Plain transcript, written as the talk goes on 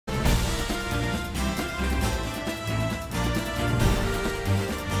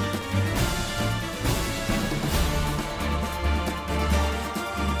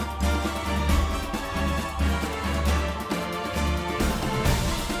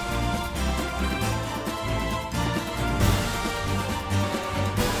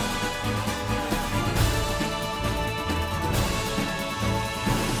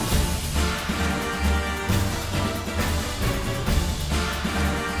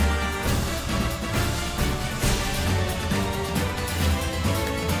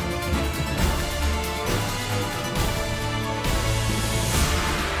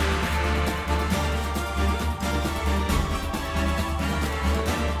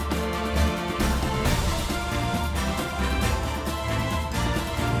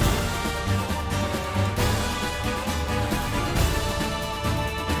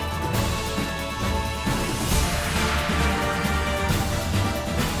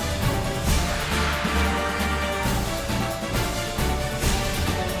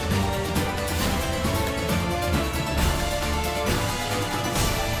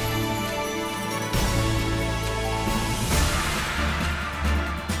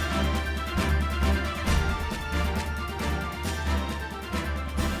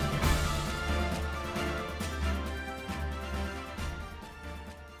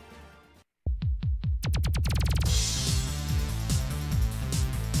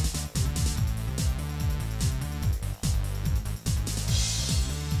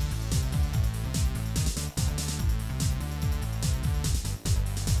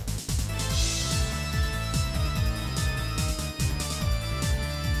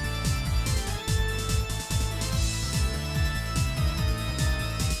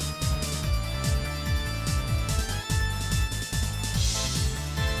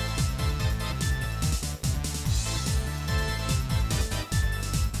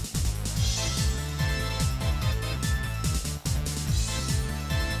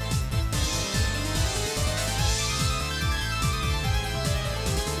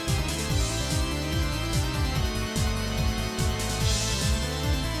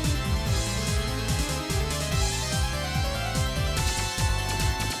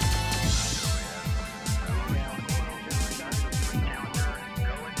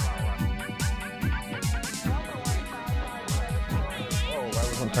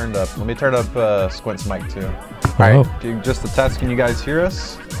one turned up. Let me turn up Squint's mic too. Hello. All right, just the test. Can you guys hear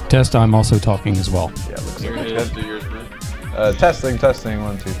us? Test, I'm also talking as well. Yeah, looks like it's good. Testing, testing.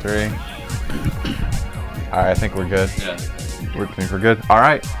 1, 2, 3. All right, I think we're good. Yeah. I think we're good. All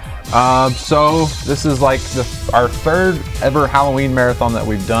right. So this is like our third ever Halloween marathon that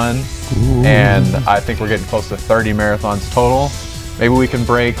we've done. Ooh. And I think we're getting close to 30 marathons total. Maybe we can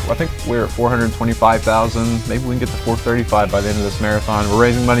break, I think we're at 425,000. Maybe we can get to 435 by the end of this marathon. We're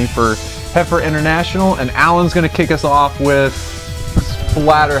raising money for Heifer International, and Alan's gonna kick us off with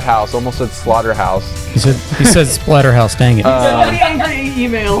Splatterhouse. Almost said Slaughterhouse. He said Splatterhouse, dang it. Angry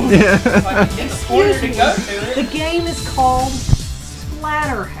email. Yeah. Excuse me. The game is called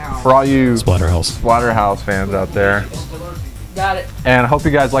Splatterhouse. For all you Splatterhouse fans out there. Got it. And I hope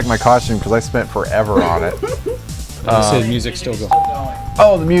you guys like my costume because I spent forever on it. I said music still going.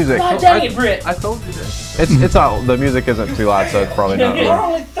 Oh, the music. God dang it, Britt. I told you this. It's not, the music isn't too loud, so it's probably not. We're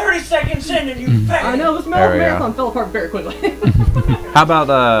only 30 seconds in and you I know, this marathon fell apart very quickly. How about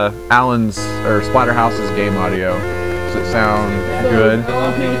Alan's or Splatterhouse's game audio? Does it sound good?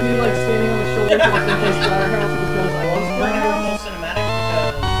 I'm okay with me like standing on the shoulder just in case Splatterhouse because I love Splatterhouse.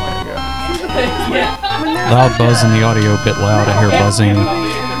 Yeah. Loud buzz in the audio, bit loud. I hear buzzing.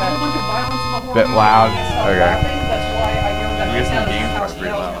 Bit loud? Okay. I guess the game was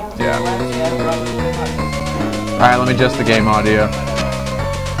pretty loud. Yeah. Alright, let me adjust the game audio.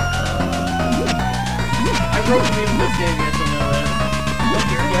 I wrote the name of this game, yes, I know that.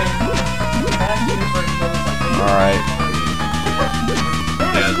 Alright.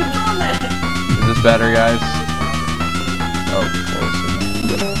 Is this better, guys? Oh,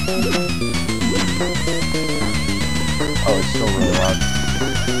 oh, it's still really loud.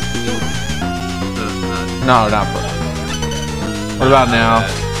 No, not for. What about now?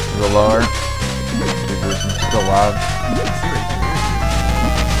 Is it lower? Still loud.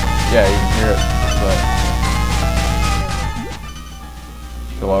 Yeah, you can hear it. But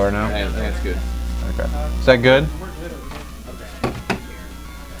still lower now? I think that's good. Okay. Is that good?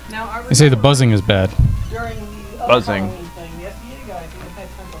 They say the buzzing is bad. Buzzing.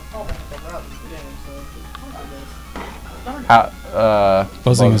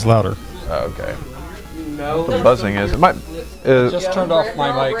 Buzzing is louder. Okay. No. The buzzing is. It might. Just turned off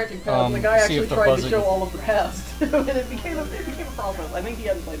my mic. The guy See actually if the tried to buzzing. show all of the past, and it became a problem. I think he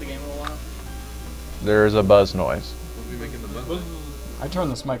hadn't played the game in a while. There's a buzz noise. What are we making the buzzing? I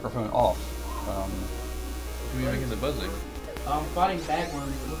turned this microphone off. What are we making the buzzing? Fighting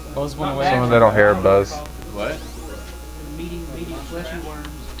bagworms. Buzz went away. Someone that don't hear a buzz. What? Meaty fleshy worms.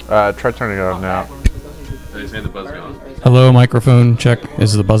 Try turning it off now. They say the buzzing on. Hello, microphone check.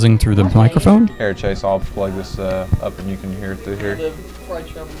 Is the buzzing through the microphone? Here, Chase, I'll plug this up and you can hear it through here. That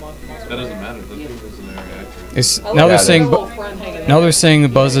doesn't matter. That isn't very accurate. It's, now they're saying the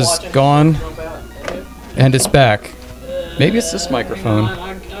buzz is gone and it's back. Maybe it's this microphone.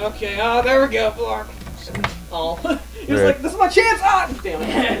 Okay, there we go, Clark. Oh, he was like, "This is my chance!" Ah, damn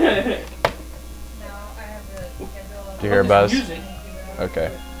it. Do you hear a buzz? Okay.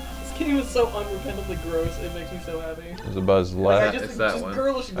 This game is so unrepentably gross. It makes me so happy. There's a buzz left. It's that just one.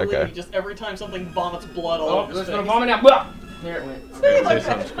 girlish glee. Okay. Just every time something vomits blood all over his face. vomit out. There it went. Say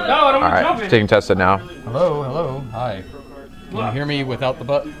something, Squint. No, I don't want to Alright, jump in. taking test it now. Hello, hello, hi. Can you hear me without the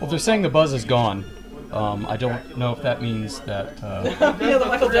buzz? Well, they're saying the buzz is gone. I don't know if that means that. Yeah, the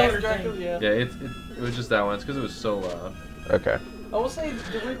Michael Jackson thing. Yeah. Yeah, it was just that one. It's because it was so loud. Okay. I will say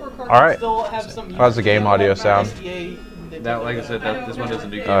the Reaper card Alright. still have some. How's the game audio sound? That, like I said, this one doesn't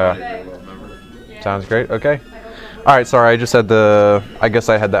do game yeah. audio very well, remember? Sounds great. Okay. All right. Sorry, I just had I guess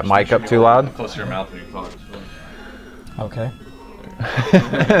I had that mic up too loud. Close to your mouth when you talk. Okay.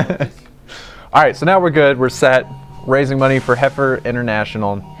 All right. So now we're good. We're set. Raising money for Heifer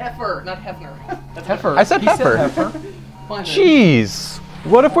International. Heifer, not Hefner. That's Heifer. I said Heifer. Fine, Jeez.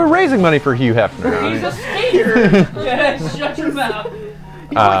 What if we're raising money for Hugh Hefner? he's a skater. Yeah, shut your mouth.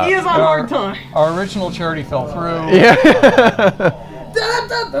 He is on hard time. Our original charity fell through. Yeah.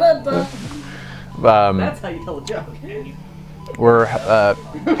 That's how you tell a joke. We're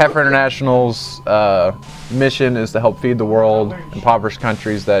Heifer International's mission is to help feed the world, impoverished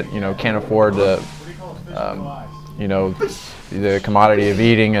countries that can't afford to, the commodity of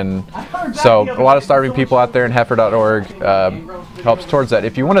eating, and so a lot of starving people out there. And heifer.org helps towards that.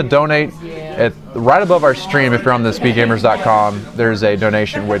 If you want to donate, right above our stream, if you're on the speedgamers.com, there's a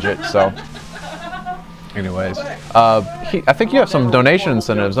donation widget. So, anyways, I think you have some donation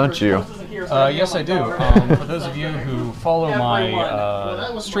incentives, don't you? Yes, I do. For those of you who follow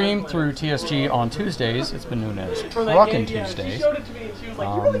my stream through TSG on Tuesdays, it's been known as Rockin' Tuesdays.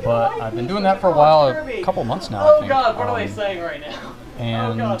 But I've been doing that for a while, a couple months now, I Oh think. God, what are they saying right now?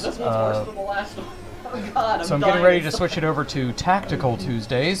 And this one's worse than the last one. Oh God, so I'm getting ready to switch it over to Tactical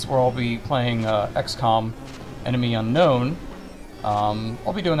Tuesdays, where I'll be playing XCOM Enemy Unknown.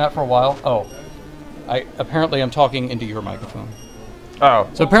 I'll be doing that for a while. Oh, apparently I'm talking into your microphone. Oh.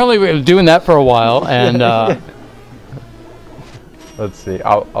 So apparently we're doing that for a while, and let's see.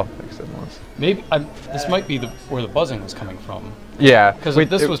 I'll fix it once. maybe this might be where the buzzing was coming from. Yeah. Because if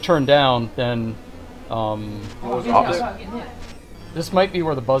this was turned down, then this might be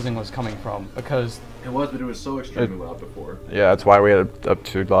where the buzzing was coming from. Because it was, but it was so extremely loud before. Yeah, that's why we had it up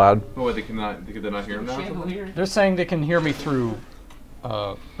too loud. Oh, wait, could they not hear him now? they're saying they can hear me through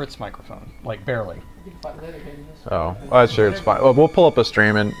Britt's microphone, like barely. Oh, well, sure, it's fine. Well, we'll pull up a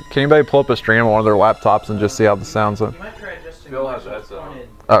stream, and can anybody pull up a stream on one of their laptops and just see how the sounds are? Bill has that sound.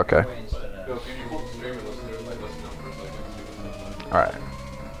 Okay. Bill, can you pull up the stream and listen to it? Like, listen for a second. All right.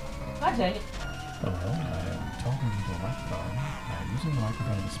 God dang it. Hello, I am talking into a microphone. I'm using the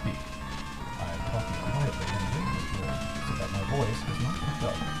microphone to speak. I'm talking quietly in the radio so that my voice is not picked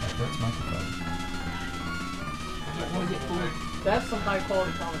up by Britt's microphone. That's some high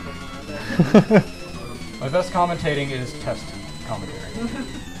quality commentating right there. My best commentating is test commentary.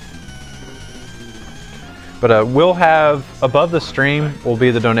 But we'll have, above the stream will be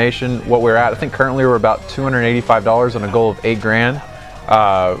the donation, what we're at. I think currently we're about $285 on a goal of $8 grand.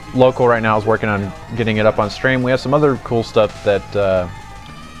 Local right now is working on getting it up on stream. We have some other cool stuff that,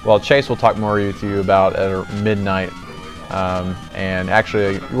 well, Chase will talk more with you about at midnight. And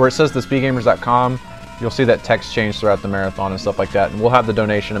actually, where it says thespeedgamers.com, you'll see that text change throughout the marathon and stuff like that. And we'll have the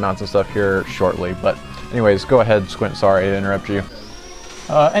donation amounts and stuff here shortly. But anyways, go ahead, Squint. Sorry to interrupt you.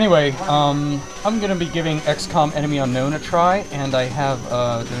 Anyway, I'm going to be giving XCOM Enemy Unknown a try, and I have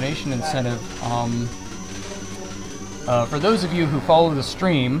a donation incentive for those of you who follow the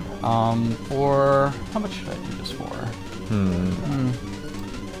stream for... How much should I do this for?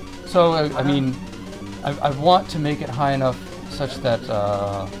 So, I mean, I want to make it high enough such that...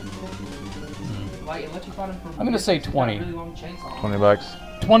 I'm going to say 20. 20 bucks.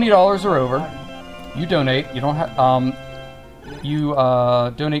 $20 or over. You donate. You don't have... You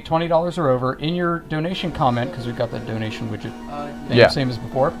donate $20 or over in your donation comment, because we've got that donation widget thing, Yeah. same as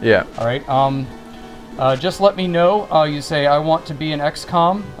before. Yeah. All right. Just let me know. You say I want to be an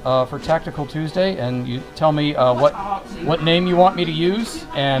XCOM for Tactical Tuesday, and you tell me what name you want me to use,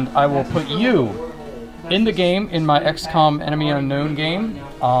 and I will put you in the game, in my XCOM Enemy Unknown game,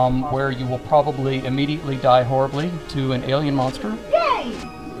 where you will probably immediately die horribly to an alien monster. Yay!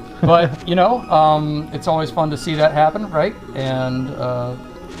 But, you know, it's always fun to see that happen, right? And,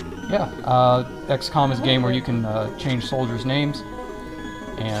 yeah, XCOM is a game where you can change soldiers' names.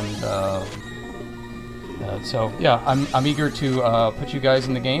 And, so, yeah, I'm eager to put you guys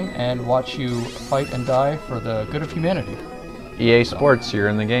in the game and watch you fight and die for the good of humanity. EA Sports, you're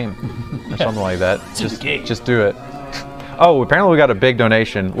in the game. Or something like that. Just do it. Oh, apparently we got a big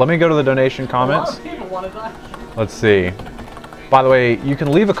donation. Let me go to the donation comments. Let's see. By the way, you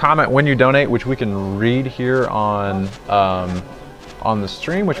can leave a comment when you donate, which we can read here on the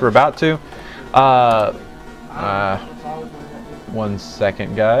stream, which we're about to. 1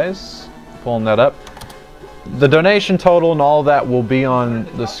 second, guys. Pulling that up. The donation total and all of that will be on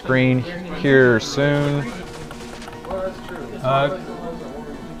the screen here soon.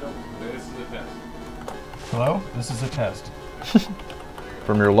 Hello? This is a test.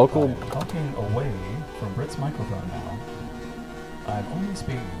 From your local... Talking away from Britt's microphone now. I'm only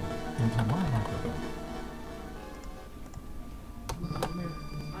speaking into my microphone.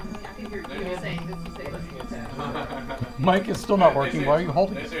 Mike is still not working. Why are you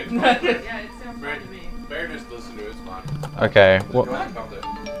holding it? Yeah, it sounds fine to me. Bear just listen to it, it's fine. Okay. Well,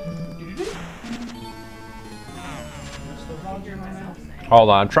 hold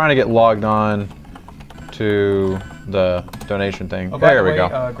on. I'm trying to get logged on to the donation thing. Oh, by there the we way,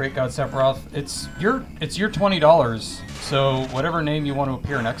 go. Great God Sephiroth, it's your $20. So whatever name you want to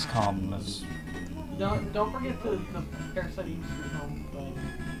appear in XCOM is. Don't forget the Parasite Industries home thing.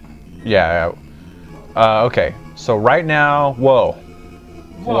 Yeah. Okay. So right now, whoa.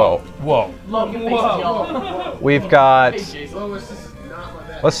 Logan faces yellow. We've got.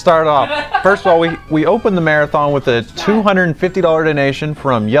 Let's start off. First of all, we opened the marathon with a $250 donation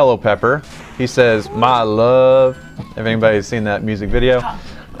from Yellow Pepper. He says, "My love." If anybody's seen that music video.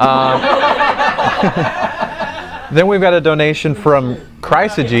 Then we've got a donation from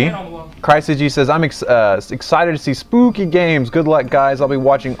Chrysagy. Chrysagy says, "I'm excited to see spooky games. Good luck, guys. I'll be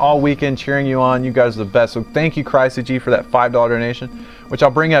watching all weekend, cheering you on. You guys are the best." So thank you, Chrysagy, for that $5 donation, which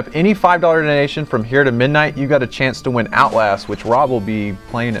I'll bring up. Any $5 donation from here to midnight, you got a chance to win Outlast, which Rob will be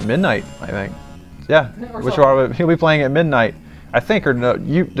playing at midnight, I think. Yeah, which Rob, he'll be playing at midnight. I think, or no,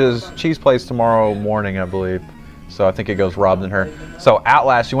 does Cheese plays tomorrow morning, I believe. So I think it goes Rob and her. So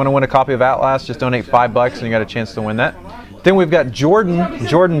Outlast, you want to win a copy of Outlast? Just donate $5 and you got a chance to win that. Then we've got Jordan.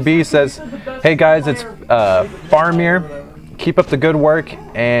 Jordan B says, "Hey guys, it's Farmir. Keep up the good work,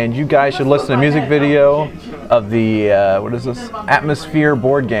 and you guys should listen to a music video of the what is this? Atmosphere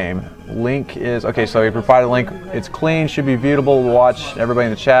board game. Link is okay. So he provided a link. It's clean, should be viewable to watch. Everybody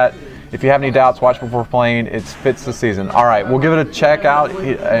in the chat. If you have any doubts, watch before playing. It fits the season. All right, we'll give it a check out,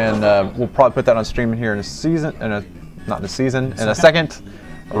 and we'll probably put that on stream here in a season, not in a season, in a second.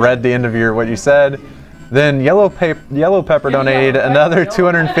 I read the end of what you said. Then Yellow Pepper donated another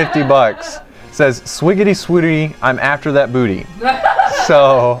 $250. Says, "Swiggity swooty, I'm after that booty."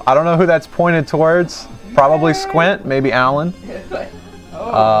 So I don't know who that's pointed towards. Probably Squint, maybe Alan.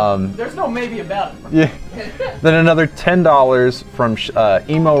 There's no maybe about it. Yeah. Then another $10 from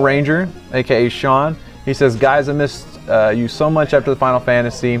Emo Ranger, aka Sean. He says, "Guys, I missed you so much after the Final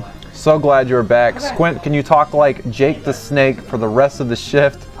Fantasy. So glad you're back. Squint, can you talk like Jake the Snake for the rest of the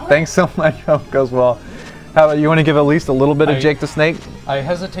shift? Thanks so much. Hope it goes well." How about you want to give at least a little bit of Jake the Snake? I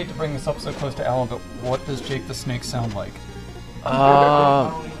hesitate to bring this up so close to Alan, but what does Jake the Snake sound like?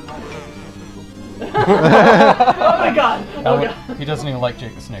 Oh my god! Oh Alan, god! he doesn't even like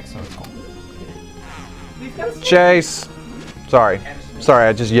Jake the Snake, so it's cool. Chase. Sorry,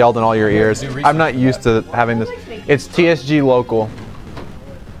 I just yelled in all your ears. I'm not used to having this. It's TSG local.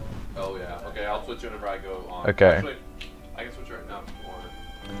 Oh yeah. Okay, I'll switch whenever I go on. Okay. Actually, I can switch right now if you want.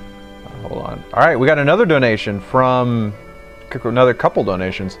 Hold on. All right, we got another donation from another couple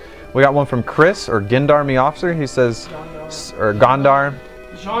donations. We got one from Chris, or Gindar Me Officer. He says, or Gondar.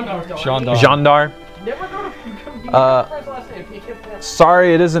 Jandar. Never go to last name.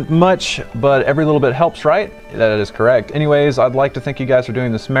 Sorry, it isn't much, but every little bit helps, right? That is correct. Anyways, I'd like to thank you guys for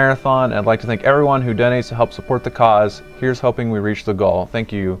doing this marathon. I'd like to thank everyone who donates to help support the cause. Here's hoping we reach the goal.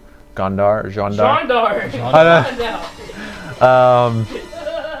 Thank you, Gondar, or Jandar.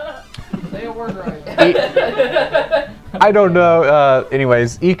 Say a word right. I don't know.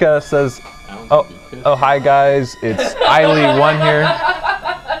 Anyways, Ika says, oh hi guys, it's Eiley1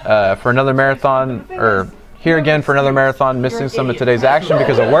 here for another marathon, or here again for another marathon, missing some of today's action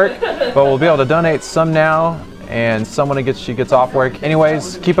because of work, but we'll be able to donate some now, and someone she gets off work.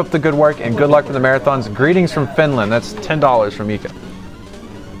 Anyways, keep up the good work and good luck for the marathons. Greetings from Finland. That's $10 from Ika.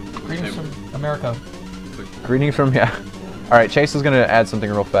 Greetings from America. Greetings from, yeah. All right, Chase is gonna add something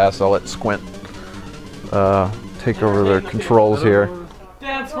real fast, so I'll let Squint take over the controls here.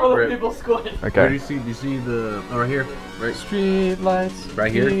 Dance for the people squint. Okay. Do you see the, right here, right? Street lights.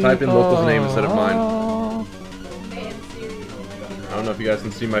 Right here. Type in local's name instead of mine. I don't know if you guys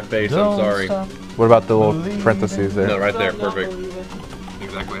can see my face. I'm sorry. What about the little parentheses there? No, right there. Perfect.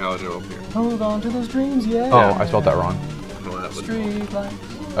 Exactly how I do up here. Hold on to those dreams, yeah. Oh, I spelled that wrong. Well, that was- Street lights.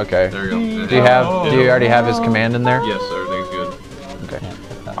 Okay. There you go. Do you already have his command in there? Yes, everything's good. Okay.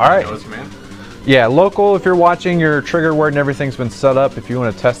 All right. Know his command? Yeah, local. If you're watching, your trigger word and everything's been set up. If you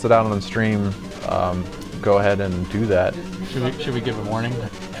want to test it out on the stream, go ahead and do that. Should we give a warning? A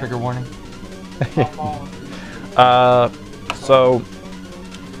trigger warning? So,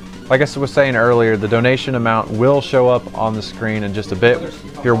 like I was saying earlier, the donation amount will show up on the screen in just a bit.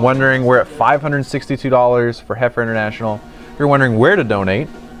 If you're wondering, we're at $562 for Heifer International. If you're wondering where to donate,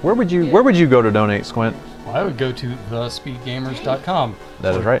 where would you go to donate, Squint? Well, I would go to thespeedgamers.com.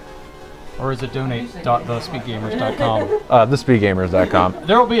 That is right. Or is it donate.thespeedgamers.com? Thespeedgamers.com.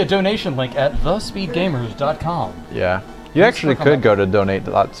 There will be a donation link at thespeedgamers.com. Yeah. You actually could go to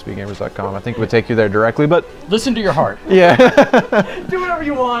donate.speedgamers.com. I think it would take you there directly, but... Listen to your heart. Yeah. Do whatever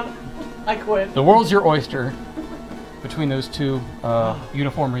you want. I quit. The world's your oyster between those two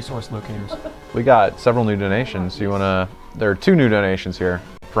uniform resource locators. We got several new donations. There are 2 new donations here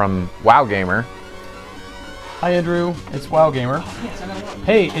from WoW Gamer. Hi Andrew, it's WoW Gamer.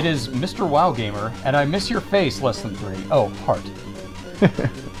 Hey, it is Mr. WoW Gamer, and I miss your face, less than 3. Oh, heart.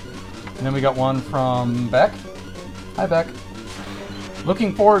 And then we got one from Beck. Hi Beck.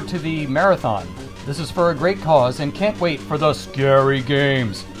 Looking forward to the marathon. This is for a great cause and can't wait for the scary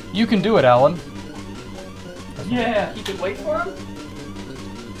games. You can do it, Alan. Yeah. You can wait for him?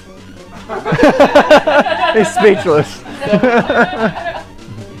 He's speechless.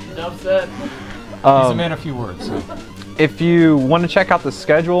 Enough said. He's a man of few words. So. If you want to check out the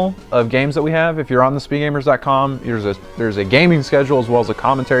schedule of games that we have, if you're on the speedgamers.com, there's a gaming schedule as well as a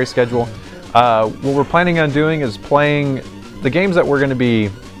commentary schedule. What we're planning on doing is playing the games that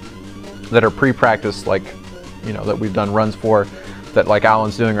that are pre-practice, like, that we've done runs for, that like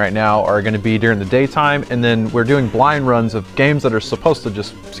Alan's doing right now, are going to be during the daytime, and then we're doing blind runs of games that are supposed to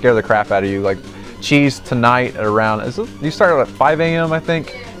just scare the crap out of you. Like, Cheese tonight at around, you start at 5 a.m. I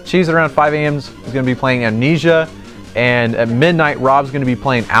think. Cheese at around 5 a.m. is going to be playing Amnesia, and at midnight Rob's going to be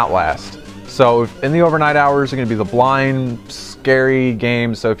playing Outlast. So in the overnight hours are going to be the blind, scary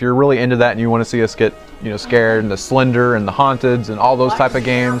games. So if you're really into that and you want to see us get, you know, scared, and the Slender and the Haunteds and all those type of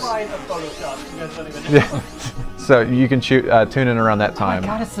games. Yeah. So you can tune in around that time. Oh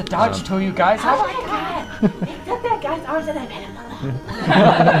my God, it's the Dodge tool, you guys. Oh my God! They took that guy's arms and I made him.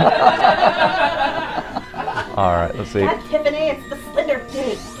 All right, let's see. That's Tiffany. It's the Slender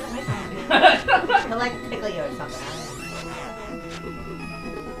dude. He'll like tickle you or something.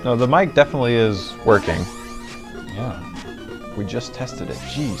 No, the mic definitely is working. Yeah. We just tested it.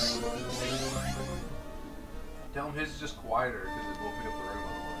 Jeez. Tell him his is just quieter because it will pick up the room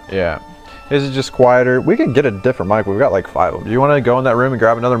on the way. Yeah. His is just quieter. We can get a different mic. We've got like 5 of them. Do you want to go in that room and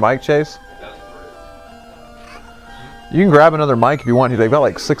grab another mic, Chase? That's great. You can grab another mic if you want to. They've got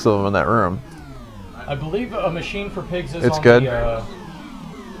like 6 of them in that room. I believe a Machine for Pigs is It's on good? the,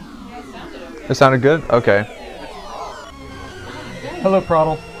 It sounded good? Okay. Hello,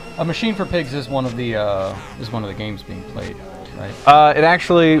 Prottle. A Machine for Pigs is one of the games being played, right? It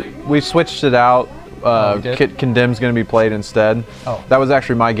actually, we switched it out. we did? Condemned's going to be played instead. Oh. That was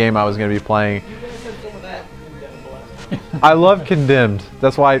actually my game I was going to be playing. I love Condemned.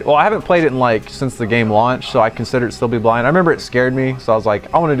 That's why, well, I haven't played it in like since the game launched, so I consider it still be blind. I remember it scared me, so I was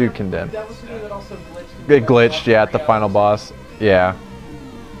like, I want to do Condemned. That was the game that also glitched. It glitched, yeah, at the final boss. Yeah.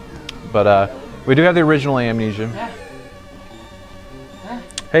 But we do have the original Amnesia.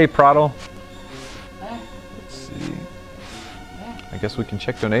 Hey, Prottle. Let's see. I guess we can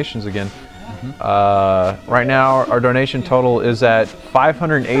check donations again. Right now, our donation total is at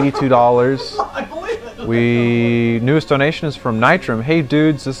 $582. I believe it. Newest donation is from Nitrum. Hey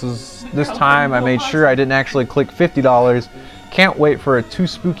dudes, this time I made sure I didn't actually click $50. Can't wait for a too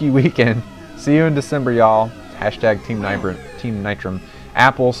spooky weekend. See you in December, y'all. Hashtag Team Nitrum.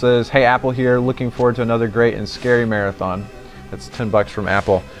 Apple says, hey, Apple here. Looking forward to another great and scary marathon. That's $10 from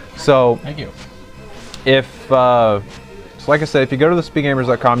Apple. So, Thank you. so like I said, if you go to the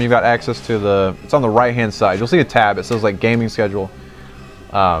speedgamers.com, you've got access to it's on the right-hand side. You'll see a tab. It says like gaming schedule,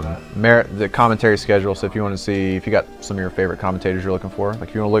 the commentary schedule. So if you want to see, if you got some of your favorite commentators you're looking for, like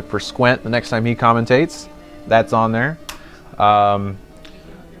if you want to look for Squint the next time he commentates, that's on there.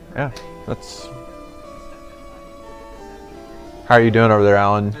 Yeah, that's. How are you doing over there,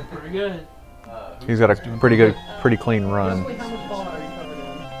 Alan? Pretty good. He's got a pretty clean run. How much ball are you covered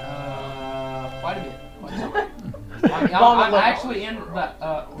in? Quite a bit. I'm actually in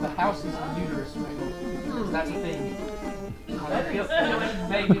the house's uterus right now. That's a thing.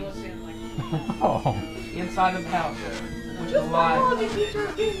 Baby Oh. inside of the house, which is alive.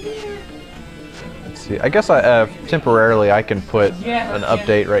 Let's see. I guess temporarily I can put an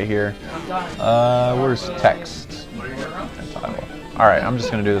update right here. I'm dying. Where's text? All right, I'm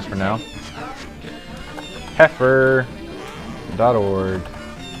just gonna do this for now. Heifer.org.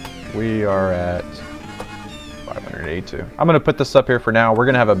 We are at 582. I'm gonna put this up here for now. We're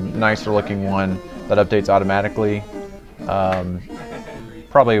gonna have a nicer looking one that updates automatically,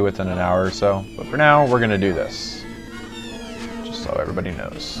 probably within an hour or so. But for now, we're gonna do this, just so everybody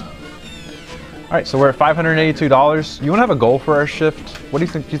knows. All right, so we're at $582. You want to have a goal for our shift? What do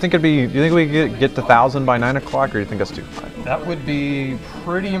you think? Do you think we could get to 1,000 by 9 o'clock, or do you think that's too high? That would be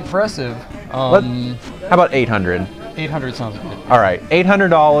pretty impressive. How about 800? 800 sounds good. All right,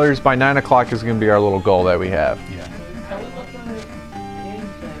 $800 by 9 o'clock is going to be our little goal that we have. Yeah.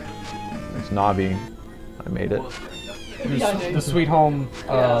 It's Navi. I made it. The Sweet Home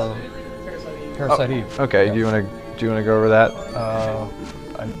Parasite Eve. Okay. Yeah. Do you want to go over that?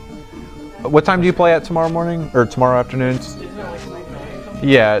 What time do you play at tomorrow morning or tomorrow afternoon?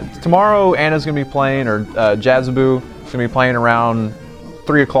 Yeah, tomorrow Anna's gonna be playing, or Jazaboo is gonna be playing around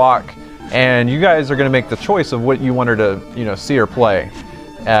 3 o'clock, and you guys are gonna make the choice of what you want her to, see her play.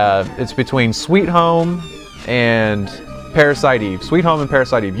 It's between Sweet Home and Parasite Eve. Sweet Home and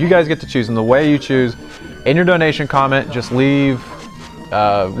Parasite Eve. You guys get to choose, and the way you choose, in your donation comment, just leave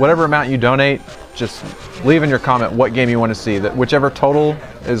whatever amount you donate. Just leave in your comment what game you want to see. That whichever total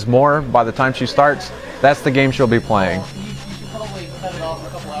is more by the time she starts, that's the game she'll be playing.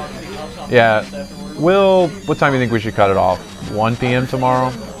 Yeah. What time do you think we should cut it off? 1 p.m.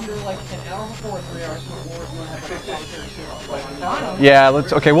 tomorrow? Yeah,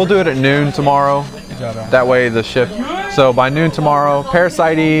 we'll do it at noon tomorrow. That way the shift. So by noon tomorrow,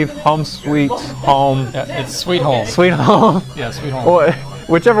 Parasite Eve, Home Sweet Home. Yeah, it's Sweet Home. Sweet Home. Yeah, Sweet Home. Well,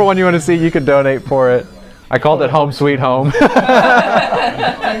 whichever one you want to see, you can donate for it. I called it Home Sweet Home.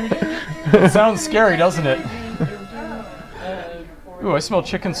 It sounds scary, doesn't it? Ooh, I smell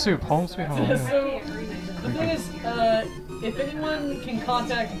chicken soup. Home sweet home. Yeah. So, the thing is, if anyone can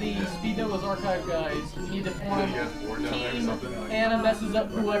contact the Speed Nova's archive guys, you need to form Team Anna Messes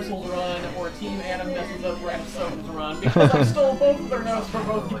Up Kulex will run, or Team Anna Messes Up Rap Soaps run, because I stole both of their notes for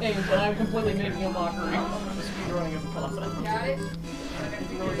both games, and I'm completely making a mockery of the speedrunning as a concept. Got it?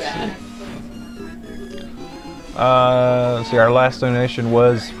 It's really bad. See, our last donation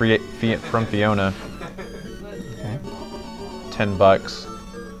was from Fiona. Okay. $10.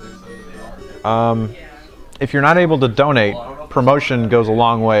 If you're not able to donate, promotion goes a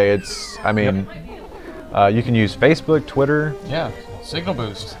long way. It's, I mean, you can use Facebook, Twitter. Yeah, Signal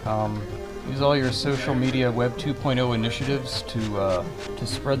Boost. Use all your social media Web 2.0 initiatives to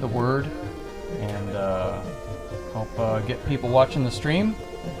spread the word and help get people watching the stream.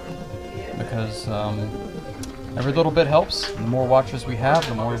 Because every little bit helps. The more watchers we have,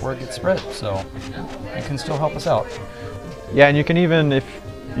 the more word gets spread. So you can still help us out. Yeah, and you can even, if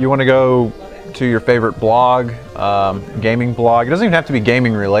you want to go to your favorite blog, gaming blog. It doesn't even have to be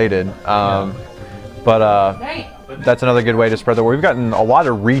gaming related, but that's another good way to spread the word. We've gotten a lot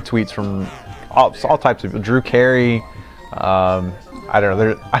of retweets from all types of people. Drew Carey, I don't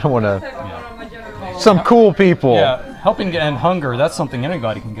know. I don't want to. Some cool people. Yeah, helping end hunger. That's something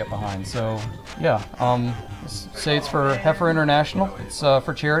anybody can get behind. So yeah, say it's for Heifer International. It's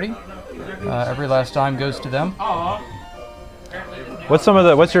for charity. Every last dime goes to them.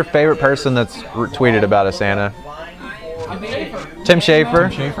 What's your favorite person that's tweeted about us, Anna? Tim Schafer.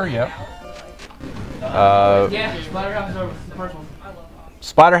 Tim Schafer, yep. Yeah, Splatterhouse is over. The first one.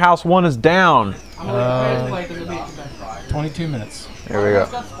 Splatterhouse 1 is down. I'm gonna play because it'll be 22 minutes. There we go.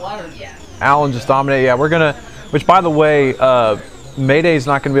 Alan just dominated. Yeah, we're gonna. Which, by the way, Mayday's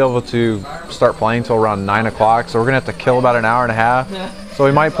not gonna be able to start playing till around 9 o'clock, so we're gonna have to kill about an hour and a half. So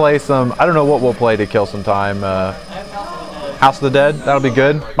we might play some. I don't know what we'll play to kill some time. House of the Dead. That'll be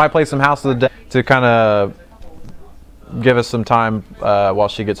good. Might play some House of the Dead to kind of give us some time while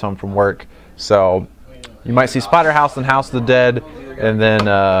she gets home from work. So you might see Splatterhouse and House of the Dead, and then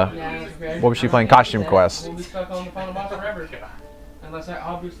what was she playing? Costume Quest. We'll be stuck on the final boss forever. Unless I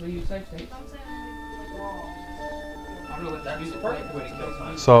obviously use safe states.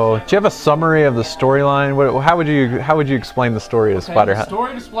 So, do you have a summary of the storyline? How would you explain the story of Splatterhouse? The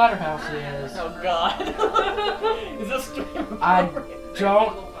story of Splatterhouse is. Oh God. Is this story? I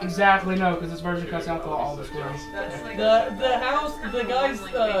don't exactly know because this version cuts out all the stories. The guy's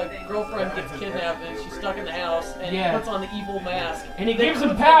girlfriend gets kidnapped and she's stuck in the house and he puts on the evil mask. And it gives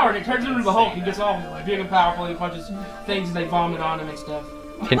him power and it turns him into the Hulk. He gets all big and powerful and he punches things and they vomit on him and stuff.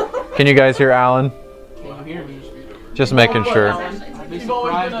 Can you guys hear Alan? Can you hear me? Just making sure. You've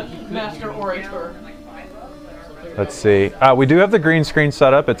always been a master orator. Let's see. We do have the green screen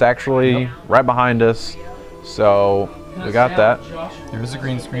set up. It's actually right behind us. So we got that. There is a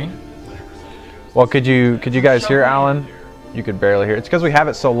green screen. Well, could you guys hear Alan? You could barely hear. It's because we have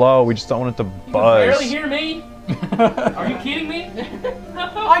it so low. We just don't want it to buzz. You barely hear me? Are you kidding me?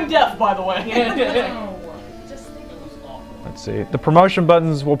 I'm deaf, by the way. Let's see. The promotion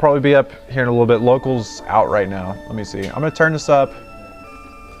buttons will probably be up here in a little bit. Locals out right now. Let me see. I'm gonna turn this up.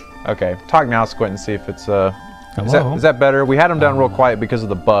 Okay. Talk now, Squint, and see if it's is that better? We had them down real quiet because of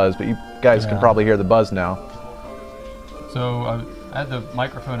the buzz, but you guys can probably hear the buzz now. So I had the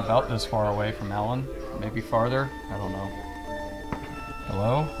microphone about this far away from Alan, maybe farther. I don't know.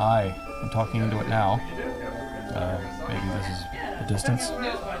 Hello? Hi. I'm talking into it now. Maybe this is the distance.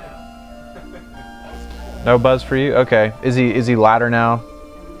 No buzz for you? Okay. Is he louder now?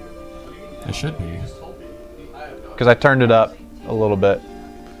 It should be. Because I turned it up a little bit.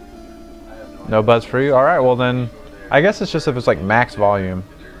 No buzz for you? Alright, well then, I guess it's just if it's like max volume.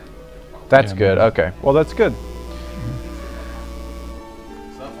 That's good. Maybe. Okay. Well, that's good.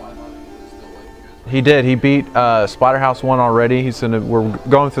 He did. He beat Splatterhouse 1 already. We're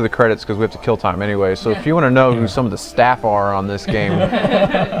going through the credits because we have to kill time anyway. So if you want to know who some of the staff are on this game,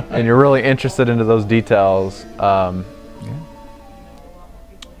 and you're really interested into those details,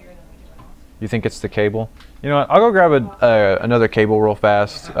 you think it's the cable? You know what? I'll go grab another cable real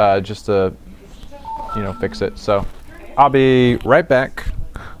fast, just to, fix it. So I'll be right back.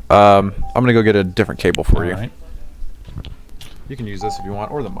 I'm gonna go get a different cable for you. Right. You can use this if you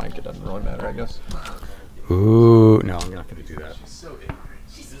want, or the mic. It doesn't really matter, I guess. Ooh, no, I'm not going to do that.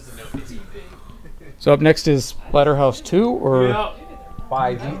 So up next is Splatterhouse 2, or? Yep.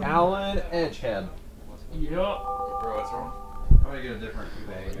 By the Alan Edgehead. Yep. Bro, what's wrong? I'm gonna get a different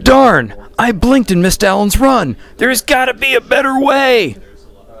thing. Darn! I blinked and missed Alan's run! There's gotta be a better way!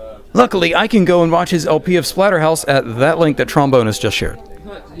 Luckily, I can go and watch his LP of Splatterhouse at that link that Trombone has just shared.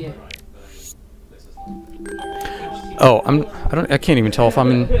 Yeah. Oh, I can't even tell if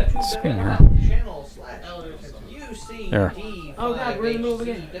I'm in screen here. There. Oh god, we're in the middle of the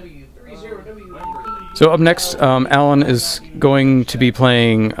game. So up next, Alan is going to be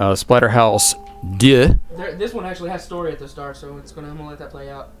playing Splatterhouse. This one actually has story at the start, so I'm gonna let that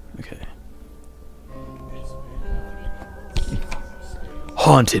play out. Okay.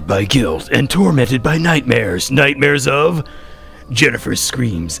 Haunted by guilt and tormented by nightmares. Nightmares of Jennifer's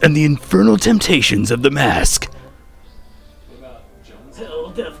screams and the infernal temptations of the mask. Hell,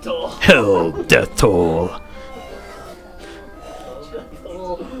 death toll. Hell, death toll.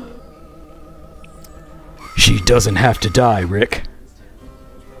 She doesn't have to die, Rick.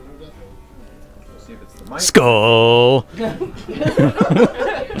 Skull.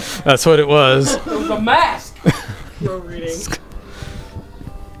 That's what it was. It was a mask! Pro reading.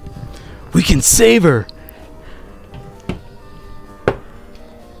 We can save her.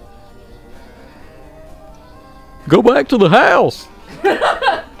 Go back to the house.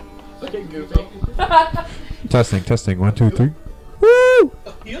 Fucking goofy. Testing. 1, 2, 3. Woo!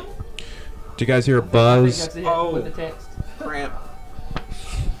 Did you guys hear a buzz? With the text. Cramp.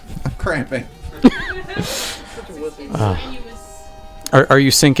 I'm cramping. Are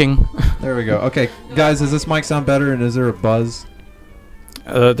you syncing? There we go. Okay, guys, does this mic sound better? And is there a buzz?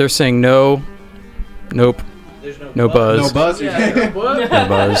 They're saying no. Nope. No buzz. No buzz. Yeah, what? No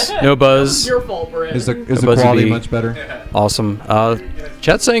buzz. No buzz. Your fault, Brad. Is the Buzzy quality bee. much better? Awesome.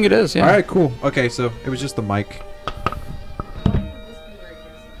 Chat's saying it is. Yeah. All right, cool. Okay, so it was just the mic.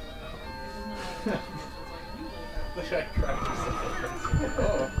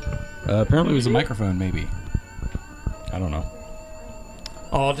 Apparently it was a microphone, maybe. I don't know.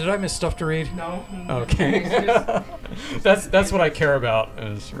 Oh, did I miss stuff to read? No. Okay. that's what I care about.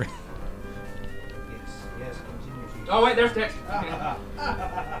 Is Oh wait, there's text.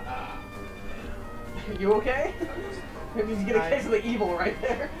 You okay? Maybe he's getting a case of the evil right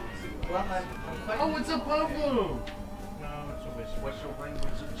there. Oh, it's a bubble.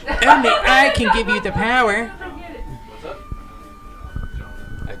 Only I can give you the power. What's up?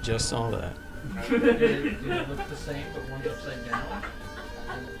 I just saw that. It looks the same, but one's upside down.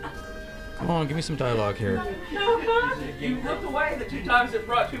 Come on, give me some dialogue here. You looked away the 2 times it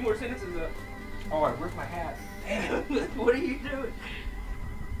brought 2 more sentences up. Oh, where's my hat? Damn. What are you doing?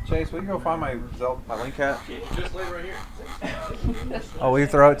 Chase, will you go find my link hat? Just lay right here. Oh, will you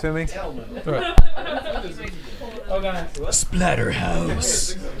throw it to me? Oh god.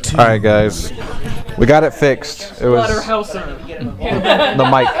 Splatterhouse. All right, guys, we got it fixed. It was Splatterhouse. the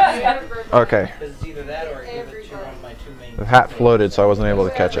mic. Okay. It's either that or I give it to one of my 2 main. The hat floated, so I wasn't able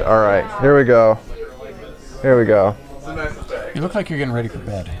to catch it. All right, here we go. Here we go. You look like you're getting ready for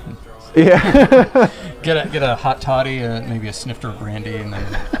bed. Yeah. Get a hot toddy, maybe a snifter of brandy, and then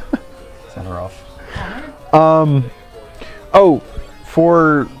send her off. Oh,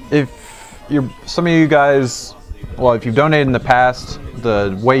 for if some of you guys, well, if you've donated in the past,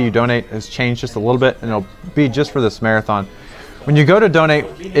 the way you donate has changed just a little bit, and it'll be just for this marathon. When you go to donate,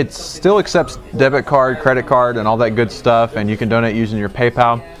 it still accepts debit card, credit card, and all that good stuff, and you can donate using your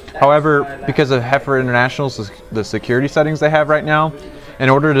PayPal. However, because of Heifer International's the security settings they have right now, in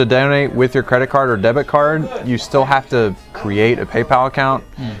order to donate with your credit card or debit card, you still have to create a PayPal account.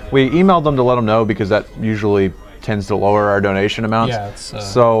 We emailed them to let them know because that usually tends to lower our donation amounts. Yeah, it's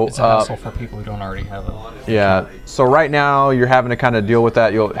a hassle for people who don't already have it. Yeah, so right now you're having to kind of deal with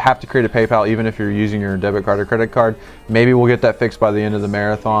that. You'll have to create a PayPal even if you're using your debit card or credit card. Maybe we'll get that fixed by the end of the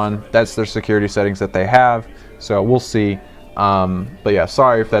marathon. That's their security settings that they have, so we'll see. But yeah,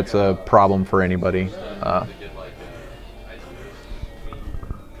 sorry if that's a problem for anybody.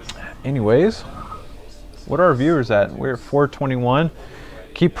 Anyways, what are our viewers at? We're at 421.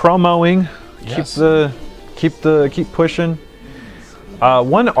 Keep promoing. Yes. Keep pushing.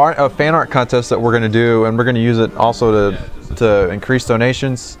 A fan art contest that we're going to do, and we're going to use it also to increase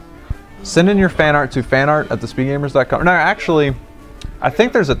donations. Send in your fan art to fanart@thespeedgamers.com. No, actually, I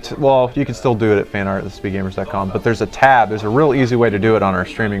think there's well, you can still do it at fanart@thespeedgamers.com, but there's a tab. There's a real easy way to do it on our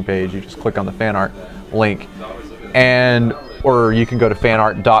streaming page. You just click on the fan art link, or you can go to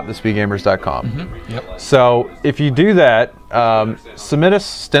fanart.thespeedgamers.com. Yep. So if you do that, submit us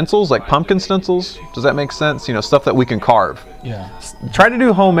stencils, like pumpkin stencils. Does that make sense? You know, stuff that we can carve. Yeah. Try to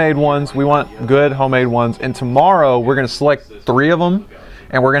do homemade ones. We want good homemade ones. And tomorrow we're going to select 3 of them,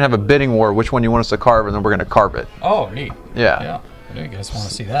 and we're going to have a bidding war, which one you want us to carve, and then we're going to carve it. Oh, neat. Yeah. Yeah. You guys want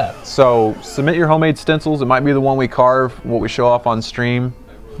to see that? So submit your homemade stencils. It might be the one we carve, what we show off on stream.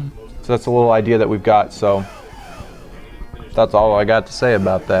 So that's a little idea that we've got. So that's all I got to say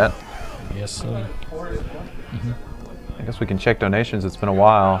about that. Yes, sir. I guess we can check donations. It's been a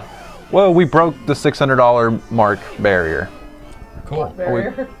while. Well, we broke the $600 mark barrier. Cool.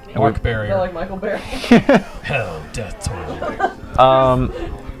 Barrier. Mark Is that barrier. like Michael Barry? Hell, death toll.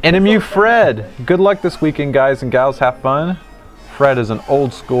 NMU Fred, good luck this weekend, guys and gals. Have fun. Fred is an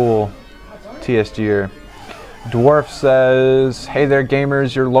old school TSGer. Dwarf says, hey there,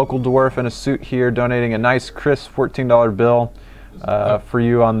 gamers. Your local dwarf in a suit here, donating a nice, crisp $14 bill for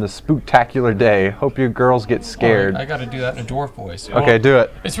you on the spooktacular day. Hope you girls get scared. I got to do that in a dwarf voice. Okay, do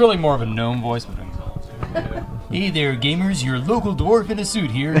it. It's really more of a gnome voice, but. Hey there, gamers. Your local dwarf in a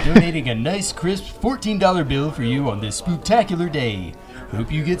suit here, donating a nice, crisp $14 bill for you on this spooktacular day.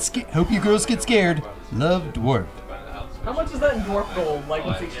 Hope you girls get scared. Love, Dwarf. How much is that in dwarf gold? Like,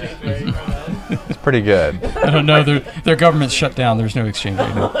 what's the exchange rate for that? It's pretty good. I don't know. Their government's shut down. There's no exchange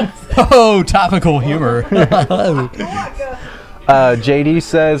rate now. Oh, topical humor. JD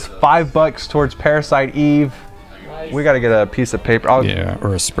says $5 towards Parasite Eve. We got to get a piece of paper. Yeah,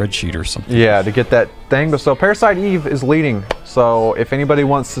 or a spreadsheet or something. Yeah, to get that thing. But so Parasite Eve is leading. So if anybody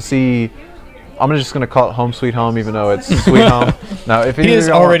wants to see, I'm just going to call it Home Sweet Home, even though it's Sweet Home. No, if he has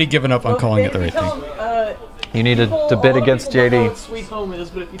already given up on calling it the right thing. You need to bid against JD. Know what Sweet Home is,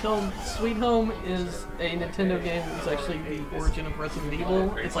 but if you tell them Sweet Home is a Nintendo game, it's actually the origin of Resident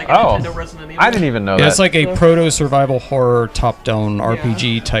Evil. It's like a Nintendo Resident Evil. I didn't even know that. It's like a proto-survival horror top-down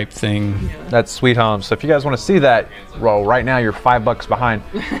RPG type thing. Yeah. That's Sweet Home. So if you guys want to see that, well, right now you're $5 behind.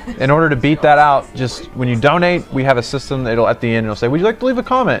 In order to beat that out, just when you donate, we have a system that'll at the end it'll say, "Would you like to leave a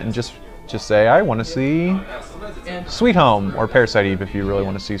comment?" And just say, "I want to see Sweet Home," or Parasite Eve if you really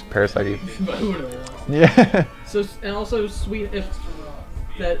want to see Parasite Eve. Yeah. So and also sweet if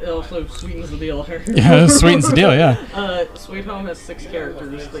that also sweetens the deal here. Yeah, sweetens the deal. Yeah. Sweet Home has 6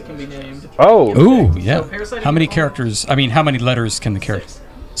 characters that can be named. Oh. Ooh, yeah. So how many characters? I mean, how many letters can the character?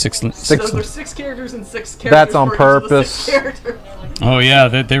 Six. So there's 6 characters and 6 characters. That's on for each of the purpose. 6 characters. Oh yeah,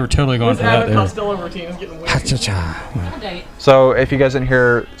 they were totally going for that. This Costello routine is getting weird. So if you guys didn't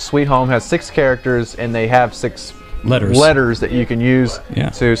hear, Sweet Home has 6 characters and they have 6 letters that you can use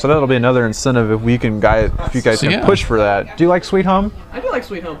to. So that'll be another incentive if you guys can push for that. Do you like Sweet Home? I do like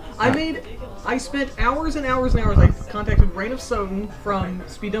Sweet Home. I spent hours and hours and hours. I contacted Rain of Soten from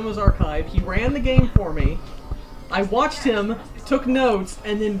Speedoma's archive. He ran the game for me. I watched him, took notes,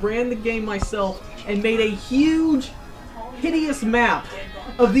 and then ran the game myself and made a huge, hideous map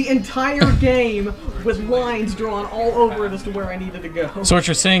of the entire game with lines drawn all over it as to where I needed to go. So what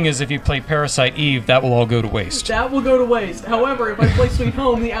you're saying is if you play Parasite Eve, that will all go to waste. That will go to waste. However, if I play Sweet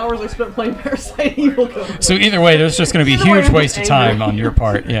Home, the hours I spent playing Parasite Eve will go to waste. So either way, there's just going to be a huge waste of time on your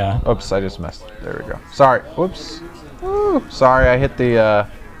part. Yeah. Oops, I just messed. There we go. Sorry. Whoops. Woo. Sorry, I hit the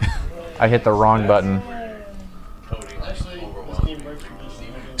wrong button.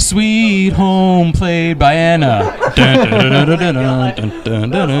 Sweet Home played by Anna.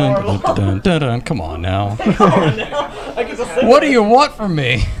 Come on now. What do you want from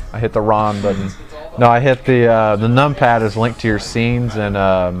me? I hit the wrong button. No, I hit the numpad is linked to your scenes and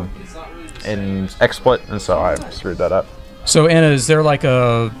XSplit, and so I screwed that up. So Anna, is there like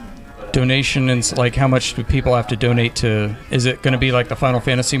a donation and like how much do people have to donate to? Is it going to be like the Final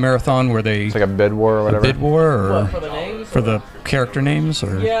Fantasy marathon where they? It's like a bid war or whatever. A bid war, or what, for the names? For the character names,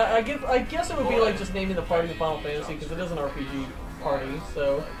 or? Yeah, I guess it would be like just naming the party in Final Fantasy because it is an RPG party.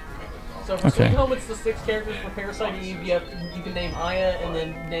 So for Sweet Home, it's the 6 characters. For Parasite Eve, you can name Aya and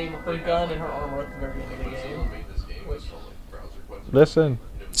then name her gun and her armor at the very end of the game. Listen.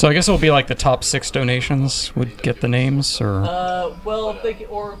 So I guess it'll be like the top 6 donations would get the names, or? Well, if they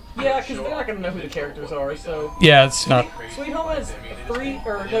because they're not gonna know who the characters are. So yeah, it's not. Sweet Home has 3,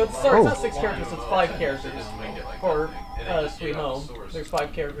 or no, sorry, it's not 6 characters. It's 5 characters for Sweet Home. There's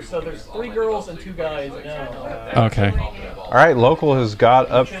 5 characters, so there's 3 girls and 2 guys. Okay. All right, local has got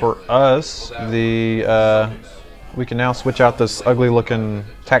up for us the. We can now switch out this ugly-looking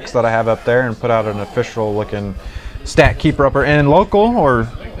text that I have up there and put out an official-looking stat keeper upper end local, or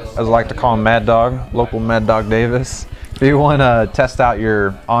as I like to call him, Mad Dog, local Mad Dog Davis. If you want to test out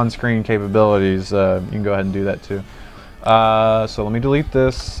your on-screen capabilities, you can go ahead and do that too. So let me delete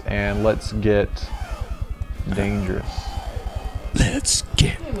this and let's get dangerous. Let's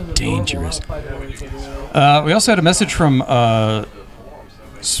get dangerous. We also had a message from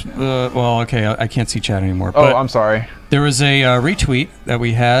well, okay, I can't see chat anymore. Oh, I'm sorry. There was a retweet that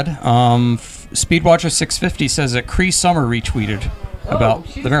we had. Speedwatcher650 says that Cree Summer retweeted about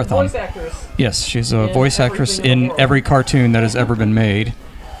the marathon. She's a voice actress. Yes, she's a voice actress in every cartoon that has ever been made.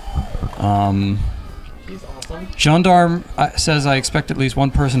 She's awesome. Gendarme says, I expect at least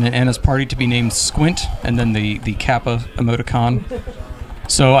one person in Anna's party to be named Squint, and then the Kappa emoticon.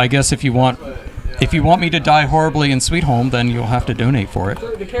 So I guess if you want If you want me to die horribly in Sweet Home, then you'll have to donate for it.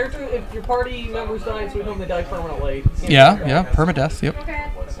 So the character, if your party members die in Sweet Home, they die permanently. Yeah, permadeath, yep.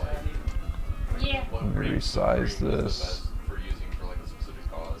 Yeah. Let me resize this.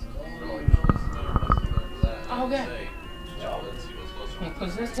 Oh, God.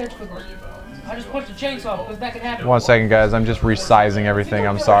 Because this takes I just punched the chainsaw because that could happen. 1 second, guys. I'm just resizing everything.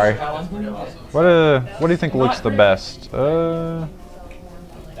 I'm sorry. What do you think looks the best? That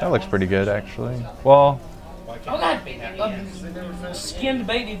looks pretty good, actually. Well, Oh, God. Skinned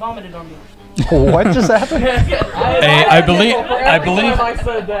baby vomited on me. what just happened? I believe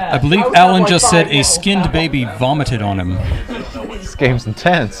Alan just said a skinned baby vomited on him. This game's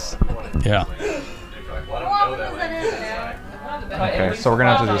intense. Yeah. Okay, so we're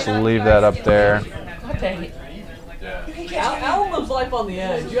gonna have to just leave that up there. God dang it. Alan lives life on the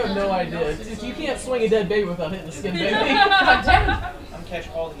edge. You have no idea. You can't swing a dead baby without hitting the skin baby. God damn it. I'm catch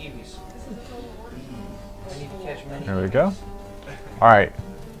all the Eevees. I need to catch many. There we go. All right.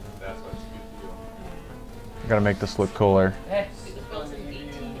 Gotta make this look cooler.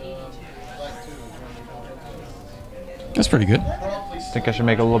 That's pretty good. Think I should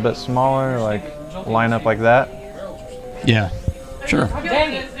make it a little bit smaller, like line up like that. Yeah, sure.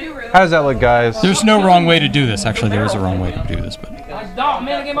 Dang it. How does that look, guys? There's no wrong way to do this. Actually, there is a wrong way to do this, but Dog,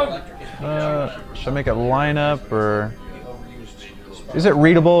 man, game over. Should I make it line up, or is it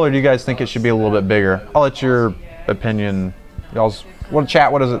readable, or do you guys think it should be a little bit bigger? I'll let your opinion. Y'all's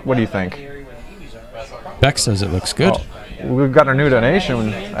chat. What is it? What do you think? Beck says it looks good. Oh, we've got a new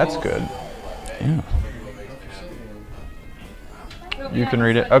donation. That's good. Yeah. You can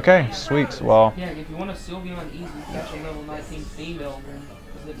read it. Okay, sweet. Well, Yeah, if you want a Sylveon on easy, catch a level 19 female,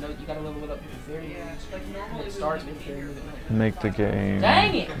 then you gotta level it up to 30. And it starts with 30. make the game.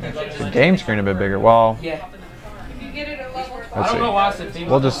 Dang it! The game screen a bit bigger. Well, Yeah. let's I don't know why I see. said female.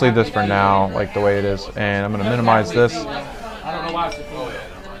 We'll just leave this for now, like the way it is, and I'm gonna minimize this, I don't know why I said female.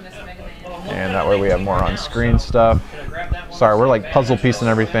 and that way we have more on-screen stuff. Sorry, we're like puzzle piecing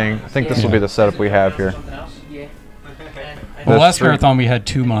everything. I think this will be the setup we have here. Yeah. Well, This last screen- marathon we had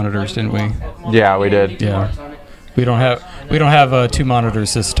 2 monitors, didn't we? Yeah, we did. Yeah. We don't have 2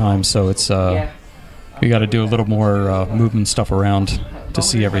 monitors this time, so it's we got to do a little more moving stuff around to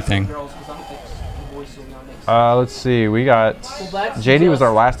see everything. Let's see. We got JD was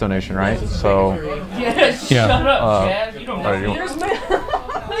our last donation, right? So Yeah, shut up, Chad. You don't know. alright, Here's me.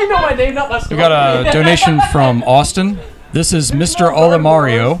 You know my name, not my story. We got a donation from Austin. This is Mr.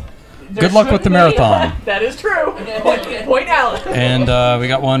 Olimario. Good luck with the marathon. That is true. Point out. And we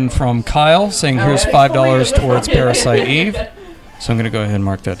got one from Kyle saying here's $5 towards Parasite Eve. So I'm going to go ahead and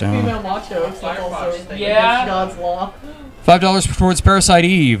mark that down. Female macho. It's like also Yeah. against God's law. $5 towards Parasite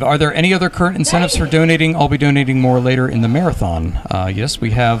Eve. Are there any other current incentives for donating? I'll be donating more later in the marathon. Yes,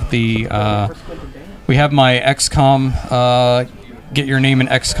 we have the we have my XCOM get your name in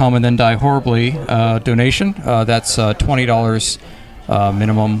XCOM and then die horribly donation. That's $20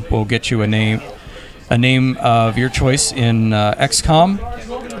 minimum. Will get you a name of your choice in XCOM,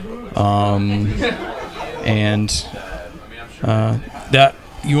 and that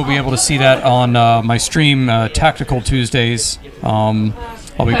you will be able to see that on my stream, Tactical Tuesdays.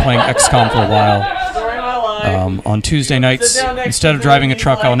 I'll be playing XCOM for a while. Story of my life. On Tuesday nights, instead of driving a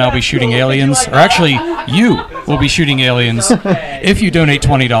truck, I'll now be shooting aliens. Or actually, you will be shooting aliens if you donate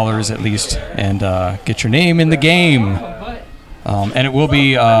 $20 at least and get your name in the game. And it will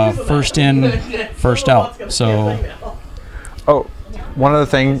be first in, first out. So, oh, one other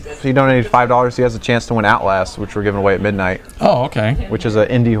thing. If he donated $5, he has a chance to win Outlast, which we're giving away at midnight. oh, okay. Which is an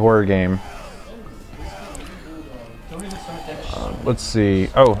indie horror game. Let's see.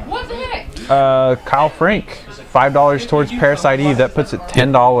 Oh, What the heck? Kyle Frank, $5 towards Parasite Eve. That puts it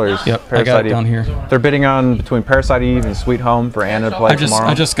 $10. Yep, I Parasite got it Eve. down here. They're bidding on between Parasite Eve and Sweet Home for Anna to play tomorrow.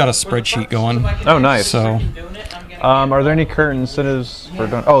 I just got a spreadsheet going. Oh, nice. So, Are there any current incentives for?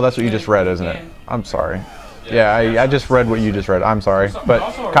 Oh, that's what you just read, isn't it? I'm sorry. Yeah, I just read what you just read. I'm sorry, but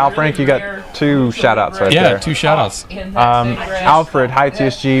Kyle Frank, you got 2 shout-outs right yeah, there. 2 shout-outs. Alfred, hi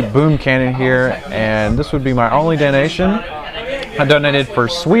TSG, Boom Cannon here, and this would be my only donation. I donated for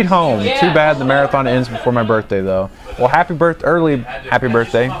Sweet Home. Too bad the marathon ends before my birthday, though. Well, happy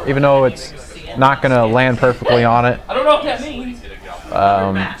birthday, even though it's not going to land perfectly on it. I don't know what that means.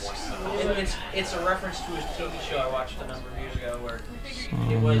 It's a reference to a TV show I watched a number of years ago where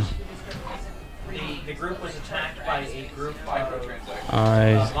it was the group was attacked by a group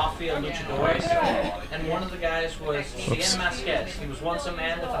of mafia luchadores, and one of the guys was Gian Masquez. He was once a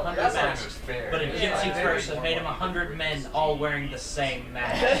man with 100 masks, but a gypsy curse has made him 100 men all wearing the same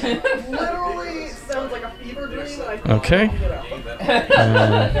mask. Literally sounds like a fever dream. Okay.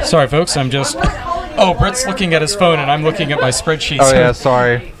 Sorry, folks. I'm just Oh, Brett's looking at his phone and I'm looking at my spreadsheet. Oh yeah,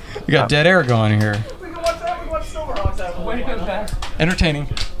 sorry. We got dead air going here. We can watch that. We can watch Silverhawks out of the way. Entertaining.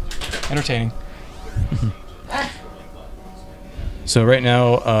 Entertaining. So right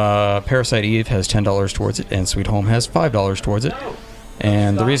now, Parasite Eve has $10 towards it, and Sweet Home has $5 towards it.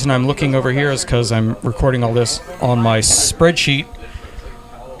 And the reason I'm looking over here is because I'm recording all this on my spreadsheet.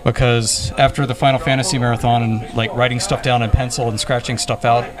 Because after the Final Fantasy Marathon and like writing stuff down in pencil and scratching stuff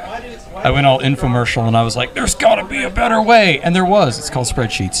out, I went all infomercial and I was like, there's got to be a better way. And there was. It's called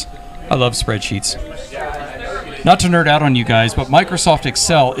spreadsheets. I love spreadsheets. Not to nerd out on you guys, but Microsoft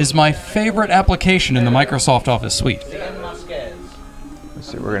Excel is my favorite application in the Microsoft Office suite. Let's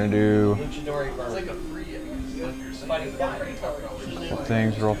see, we're going to do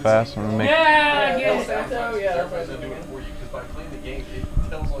things real fast. I'm going to make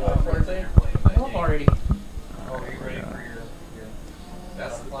Already.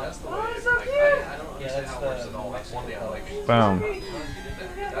 boom. Did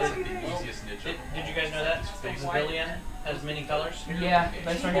you guys know that? Pavilion has many colors? Yeah,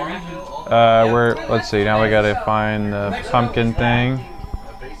 that's on your region. Let's see, now we got to find the pumpkin thing.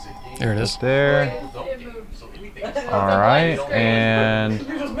 There it is. There. Alright, and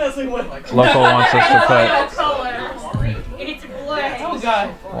You're just messing with. local wants us to It's black. Oh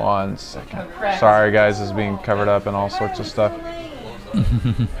god. put 1 second. Sorry guys, this is being covered up and all sorts of stuff.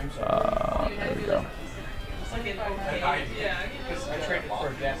 There we go.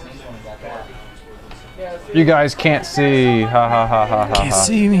 You guys can't see. Ha ha ha ha ha. Can't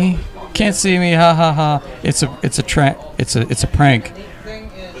see me. Can't see me. Ha ha ha. It's a prank.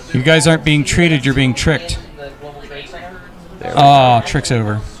 You guys aren't being treated. You're being tricked. Ah, trick's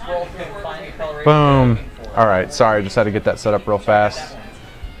over. Boom. All right. Sorry, just had to get that set up real fast.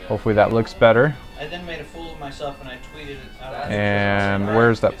 Hopefully that looks better. I then made a fool of myself and I tweeted it out. And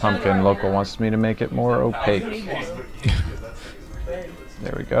where's that pumpkin? Local wants me to make it more opaque.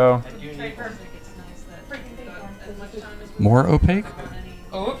 There we go. More opaque?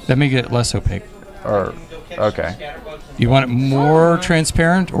 That make it less opaque. Or okay. You want it more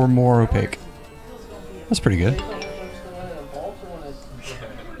transparent or more opaque? That's pretty good.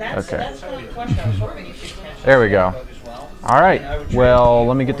 Okay. There we go. All right. Well,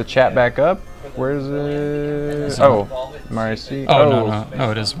 let me get the chat back up. Where's it? Oh, Marcy. Oh, no.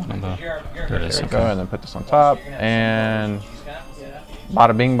 Oh, it is one of the. There it is. There we go. And then put this on top. And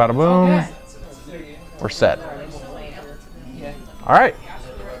bada bing, bada boom. We're set. All right.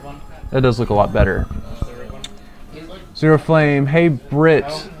 That does look a lot better. Zero Flame. Hey,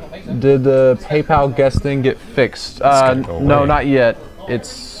 Britt. Did the PayPal guest thing get fixed? No, not yet.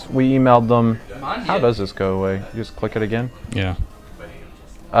 We emailed them. How does this go away? You just click it again? Yeah.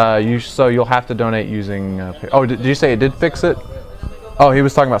 So you'll have to donate using. Oh, did you say it did fix it? Oh, he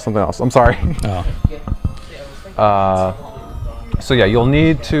was talking about something else. I'm sorry. Oh. So yeah, you'll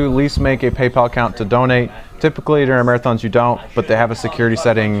need to at least make a PayPal account to donate. Typically during marathons you don't, but they have a security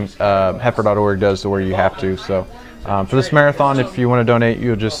setting. Heifer.org does to where you have to. So for this marathon, if you want to donate,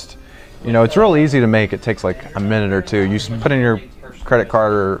 you'll just, it's real easy to make. It takes like a minute or two. You put in your credit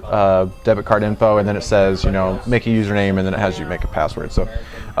card or debit card info, and then it says, make a username, and then it has you make a password. So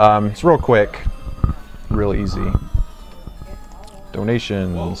it's real quick, real easy.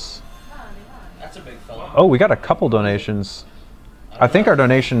 Donations. That's a big fella. Oh, we got a couple donations. I think our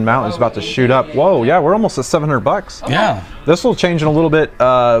donation amount is about to shoot up. Whoa, yeah, we're almost at $700. Yeah. This will change in a little bit.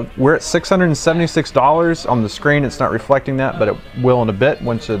 We're at $676 on the screen. It's not reflecting that, but it will in a bit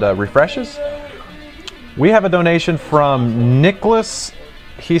once it refreshes. We have a donation from Nicholas.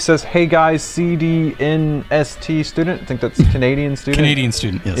 He says, hey guys, CDNST student. I think that's Canadian student. Canadian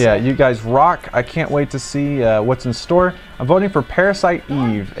student, yes. Yeah, you guys rock. I can't wait to see what's in store. I'm voting for Parasite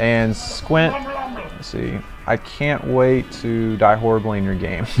Eve and Squint. Let's see. I can't wait to die horribly in your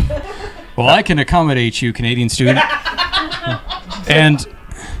game. Well, I can accommodate you, Canadian student. and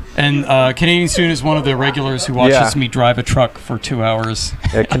Canadian student is one of the regulars who watches me drive a truck for 2 hours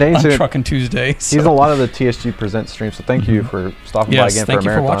Canadian on student, Truckin' Tuesday. So. He's in a lot of the TSG Present streams, so thank you for stopping by again for a marathon. Yes, thank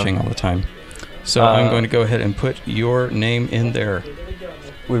you for watching all the time. So I'm going to go ahead and put your name in there.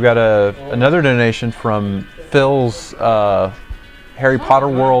 We've got another donation from Phil's Harry Potter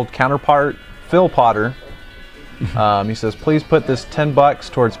World counterpart, Phil Potter. He says, please put this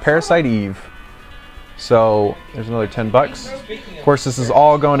 $10 towards Parasite Eve. So there's another $10. Of course, this is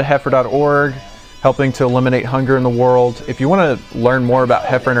all going to heifer.org, helping to eliminate hunger in the world. If you want to learn more about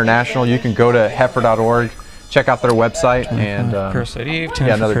Heifer International, you can go to heifer.org, check out their website, and Parasite Eve,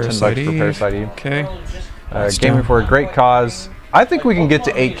 another $10 for Parasite Eve. Okay. Gaming for a great cause. I think we can get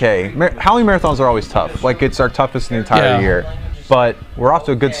to 8K. Howling marathons are always tough. Like, it's our toughest in the entire year. but we're off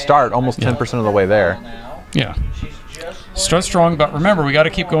to a good start, almost 10% of the way there. Yeah. Start strong, but remember, we got to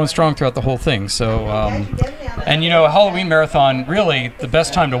keep going strong throughout the whole thing. So, and you know, a Halloween marathon, really, the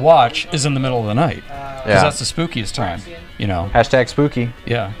best time to watch is in the middle of the night. Because that's the spookiest time, you know. Hashtag spooky.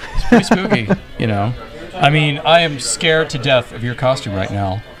 Yeah, it's pretty spooky, you know. I mean, I am scared to death of your costume right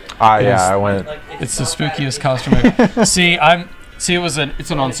now. Yeah, I went. It's the spookiest costume. See,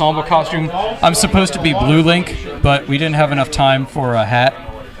 it's an ensemble costume. I'm supposed to be Blue Link, but we didn't have enough time for a hat.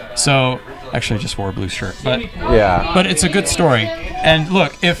 So, actually, I just wore a blue shirt. But yeah. But it's a good story. And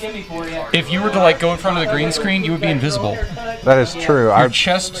look, if you were to like go in front of the green screen, you would be invisible. That is true. Your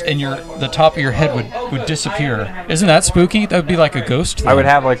chest and the top of your head would disappear. Isn't that spooky? That would be like a ghost thing. I would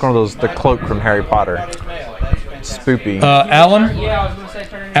have like one of the cloak from Harry Potter. Spoopy. Alan,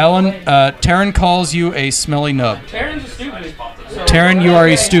 Taryn calls you a smelly nub. Taryn's a stupid. Taryn, you are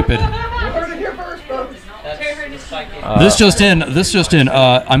a stupid. This just in.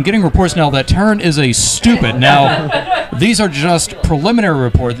 I'm getting reports now that Taryn is a stupid. Now, these are just preliminary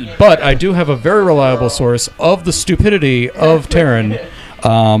reports, but I do have a very reliable source of the stupidity of Taryn.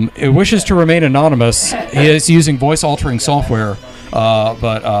 It wishes to remain anonymous. He is using voice-altering software,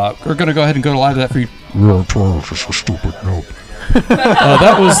 but we're going to go ahead and go live to that for you. Yeah, Taryn is a stupid noob.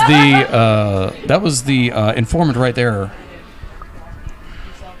 That was the informant right there.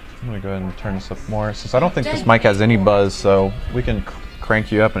 I'm going to go ahead and turn this up more, since I don't think this mic has any buzz, so we can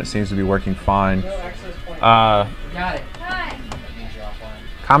crank you up and it seems to be working fine. Got it.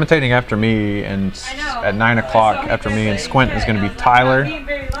 Commentating after me and at 9 o'clock after me and Squint is going to be Tyler.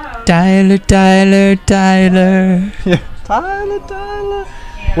 Tyler. Yeah, Tyler.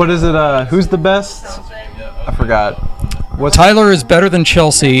 What is it? Who's the best? I forgot. Tyler is better than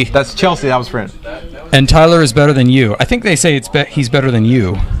Chelsea. That's Chelsea. That was Sprint. And Tyler is better than you. I think they say he's better than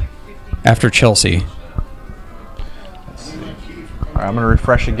you after Chelsea. Let's see. All right, I'm going to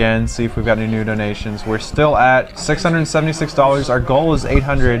refresh again, see if we've got any new donations. We're still at $676. Our goal is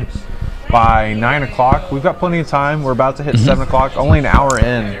 $800 by 9 o'clock. We've got plenty of time. We're about to hit 7 o'clock. Only an hour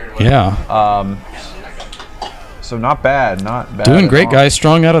in. Yeah. So not bad. Doing great, guys.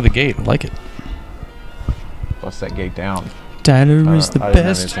 Strong out of the gate. I like it. Bust that gate down. Tyler is the best. I didn't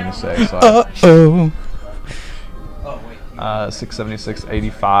have anything to say. Uh-oh.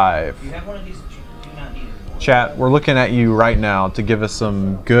 676.85. Chat, we're looking at you right now to give us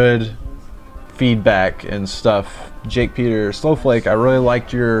some good feedback and stuff. Jake Peter, Slowflake, I really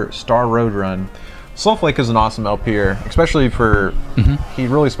liked your Star Road run. Slowflake is an awesome LPer, especially for he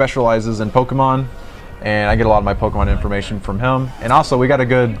really specializes in Pokemon, and I get a lot of my Pokemon information from him. And also, we got a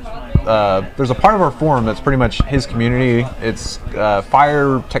good there's a part of our forum that's pretty much his community. It's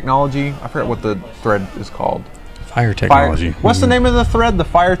Fire Technology. I forget what the thread is called. Fire Technology. What's the name of the thread? The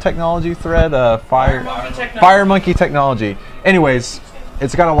Fire Technology thread? Fire Monkey Technology. Anyways,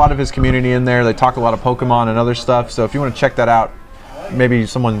 it's got a lot of his community in there. They talk a lot of Pokemon and other stuff. So if you want to check that out, maybe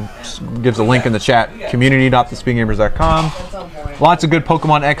someone gives a link in the chat. community.thespeedgamers.com. Lots of good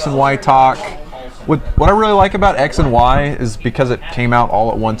Pokemon X and Y talk. What I really like about X and Y is because it came out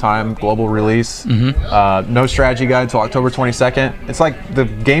all at one time, global release. No strategy guide until October 22nd. It's like the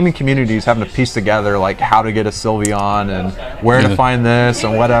gaming community is having to piece together like how to get a Sylveon and where to find this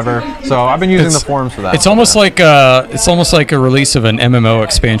and whatever. So I've been using the forums for that. It's almost like a release of an MMO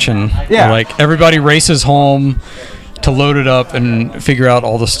expansion. Yeah. Like everybody races home to load it up and figure out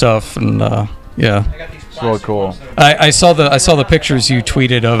all the stuff and yeah. It's really cool. I saw the pictures you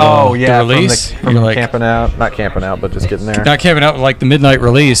tweeted of the release. From like, camping out, not camping out, but just getting there. Not camping out, like the midnight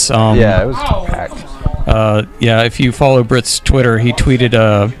release. Yeah, it was packed. Yeah, if you follow Britt's Twitter, he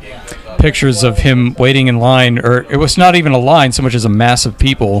tweeted pictures of him waiting in line, or it was not even a line so much as a mass of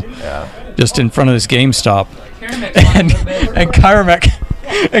people just in front of this GameStop. And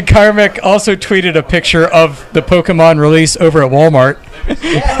Kyrmek also tweeted a picture of the Pokemon release over at Walmart.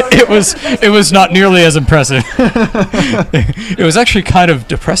 It was not nearly as impressive. It was actually kind of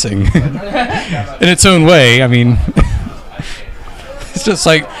depressing in its own way. I mean, it's just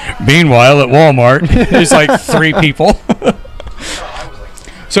like, meanwhile at Walmart, there's like 3 people.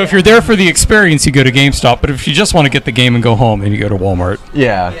 So if you're there for the experience, you go to GameStop. But if you just want to get the game and go home, then you go to Walmart.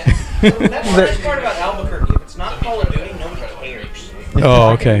 Yeah. That's the best part about Albuquerque. If it's not Call of Duty, nobody cares. Oh,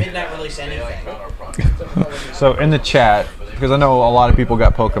 okay. Midnight release anything. So in the chat, because I know a lot of people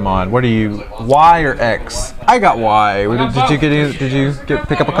got Pokemon. What are you, Y or X? I got Y. Did you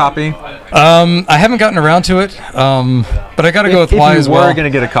pick up a copy? I haven't gotten around to it, but I got to go with Y as well. If you were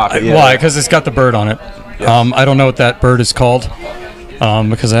going to get a copy, yeah. Why? Because it's got the bird on it. Yes. I don't know what that bird is called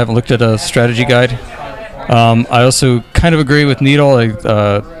because I haven't looked at a strategy guide. I also kind of agree with Needle.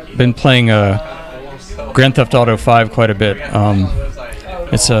 I've been playing Grand Theft Auto 5 quite a bit.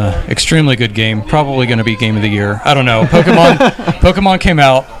 It's a extremely good game. Probably going to be game of the year. I don't know. Pokemon came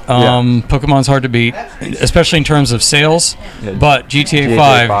out. Pokemon's hard to beat, especially in terms of sales. Yeah, but GTA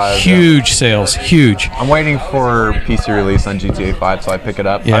 5 huge sales, huge. I'm waiting for PC release on GTA 5, so I pick it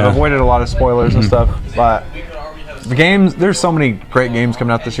up. Yeah. I've avoided a lot of spoilers and stuff, but the games, there's so many great games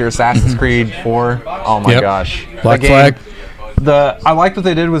coming out this year. Assassin's Creed 4, oh my gosh. Black Flag. I liked what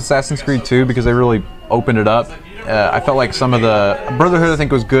they did with Assassin's Creed 2 because they really opened it up. I felt like some of the Brotherhood I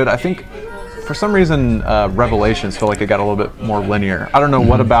think was good. I think for some reason Revelations felt like it got a little bit more linear. I don't know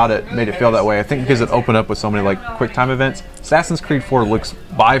what about it made it feel that way. I think because it opened up with so many like quick time events. Assassin's Creed 4 looks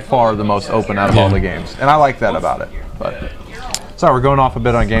by far the most open out of all the games, and I like that about it. But sorry, we're going off a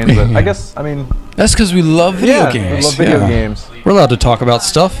bit on games, but I guess that's because we love video games. We love video games. We're allowed to talk about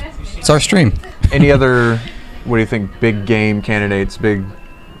stuff. It's our stream. Any other? What do you think? Big game candidates?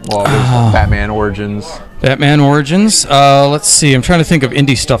 Well, there's Batman Origins. Batman Origins. Let's see. I'm trying to think of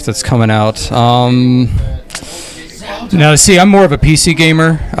indie stuff that's coming out. Now, see, I'm more of a PC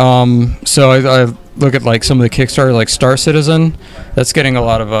gamer, so I look at like some of the Kickstarter, like Star Citizen. That's getting a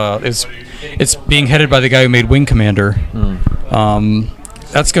lot of. It's being headed by the guy who made Wing Commander.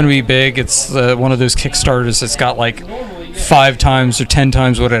 That's going to be big. It's one of those Kickstarters that's got like 5 times or 10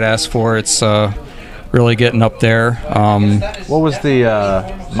 times what it asked for. It's really getting up there. What was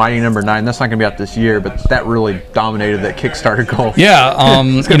the Mighty Number 9? That's not going to be out this year, but that really dominated that Kickstarter goal. Yeah,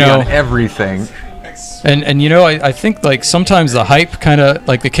 it's going to be on everything. And you know, I think like sometimes the hype kind of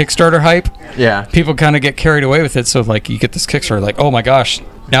like the Kickstarter hype. Yeah. People kind of get carried away with it. So like you get this Kickstarter, like, oh my gosh,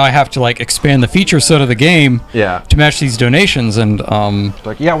 now I have to like expand the feature set of the game. To match these donations and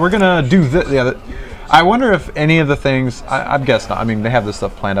like yeah, we're gonna do this. Yeah. I wonder if any of the things, I guess not. I mean, they have this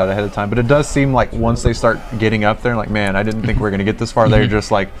stuff planned out ahead of time, but it does seem like once they start getting up there, like, man, I didn't think we were going to get this far. They're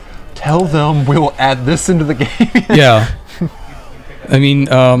just like, tell them we'll add this into the game. Yeah. I mean,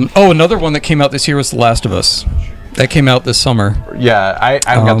 another one that came out this year was The Last of Us. That came out this summer. Yeah, I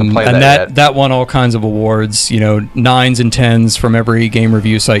haven't got to play that yet. And that won all kinds of awards, 9s and 10s from every game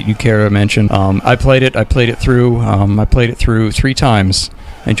review site you care to mention. I played it through 3 times.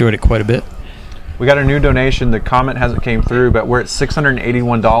 I enjoyed it quite a bit. We got a new donation. The comment hasn't came through, but we're at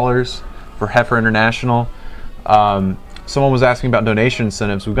 $681 for Heifer International. Someone was asking about donation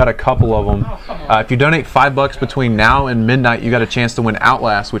incentives. We've got a couple of them. If you donate $5 between now and midnight, you got a chance to win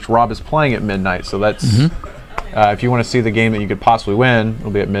Outlast, which Rob is playing at midnight. So that's if you want to see the game that you could possibly win,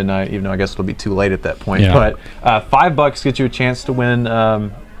 it'll be at midnight. Even though I guess it'll be too late at that point. Yeah. But $5 gets you a chance to win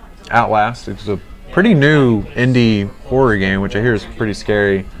Outlast. It's a pretty new indie horror game, which I hear is pretty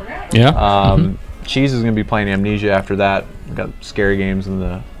scary. Yeah. Cheese is going to be playing Amnesia after that. We've got scary games in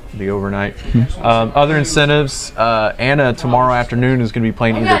the overnight. Other incentives, Anna tomorrow afternoon is going to be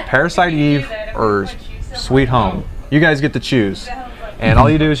playing either Parasite Eve or Sweet Home. You guys get to choose. And all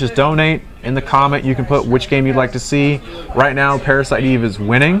you do is just donate. In the comment, you can put which game you'd like to see. Right now, Parasite Eve is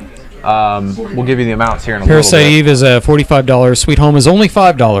winning. We'll give you the amounts here in a little bit. Parasite Eve is $45. Sweet Home is only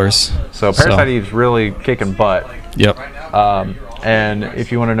 $5. So Parasite Eve's really kicking butt. Yep. And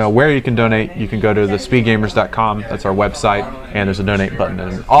if you want to know where you can donate, you can go to thespeedgamers.com. That's our website, and there's a donate button.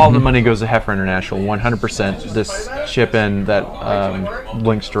 And all the money goes to Heifer International, 100%. This ship-in that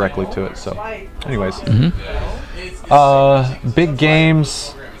links directly to it. So, anyways, big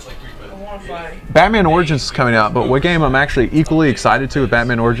games. Batman Origins is coming out, but what game I'm actually equally excited to with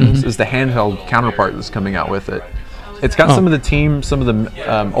Batman Origins is the handheld counterpart that's coming out with it. It's got some of the team, some of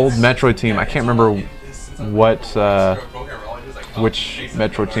the old Metroid team. I can't remember which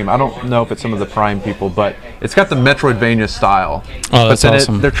Metroid team. I don't know if it's some of the Prime people, but it's got the Metroidvania style. Oh, that's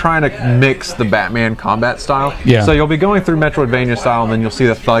awesome. They're trying to mix the Batman combat style. Yeah. So you'll be going through Metroidvania style, and then you'll see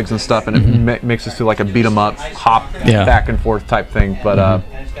the thugs and stuff, and it mixes to like a beat 'em up, hop back and forth type thing. But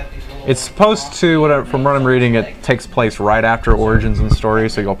it's supposed to, from what I'm reading, it takes place right after Origins and Story,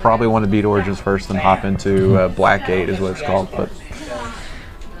 so you'll probably want to beat Origins first, then hop into Blackgate is what it's called. But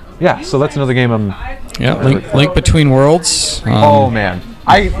yeah, so that's another game I'm. Yeah, Link Between Worlds. Oh man,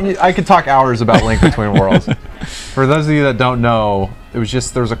 I could talk hours about Link Between Worlds. For those of you that don't know, there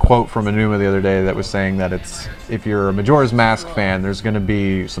was a quote from Enuma the other day that was saying that if you're a Majora's Mask fan, there's going to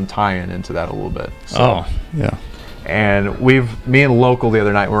be some tie-in into that a little bit. So, yeah. And me and Local the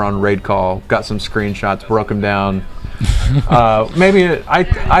other night were on raid call, got some screenshots, broke them down. Maybe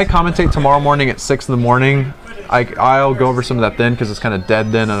I commentate tomorrow morning at 6 in the morning. I'll go over some of that then because it's kind of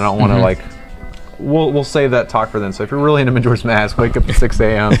dead then, and I don't want to We'll save that talk for then. So if you're really into Majora's Mask, wake up at 6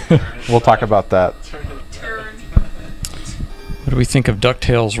 a.m. We'll talk about that. What do we think of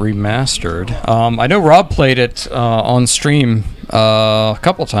DuckTales Remastered? I know Rob played it on stream a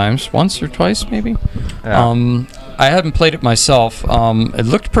couple times, once or twice maybe. Yeah. I haven't played it myself. It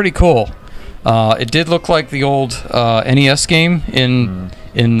looked pretty cool. It did look like the old NES game in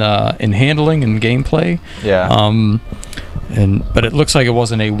handling and gameplay. Yeah. But it looks like it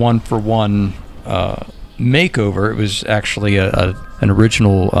wasn't a one-for-one makeover. It was actually an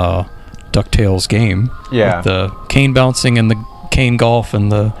original DuckTales game. Yeah. With the cane bouncing and the cane golf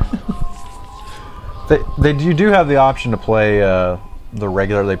and the. You do have the option to play the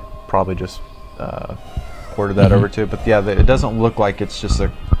regular. They probably just ported that over to it. But yeah, it doesn't look like it's just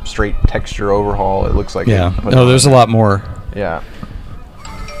a straight texture overhaul. It looks like No, there's a lot more. Yeah.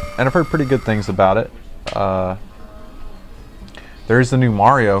 And I've heard pretty good things about it. There's the new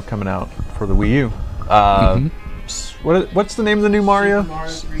Mario coming out for the Wii U. What's the name of the new Mario?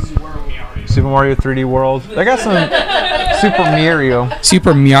 Super Mario 3D World. They got some Super Mario.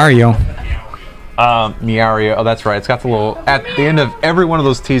 Super Mario. Meowrio. Oh, that's right. It's got the little at the end of every one of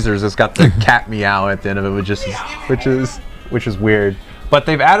those teasers. It's got the cat meow at the end of it, which is weird. But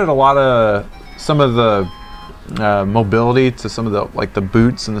they've added a lot of some of the mobility to some of the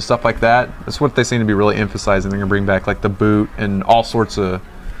boots and the stuff like that. That's what they seem to be really emphasizing. They're gonna bring back like the boot and all sorts of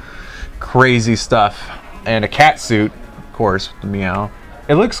crazy stuff, and a cat suit, of course, with the meow.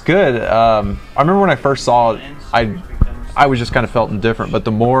 It looks good. I remember when I first saw it, I was just kind of felt indifferent, but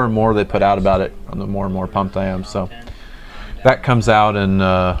the more and more they put out about it, the more and more pumped I am. So that comes out in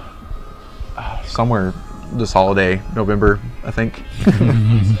somewhere this holiday, November, I think.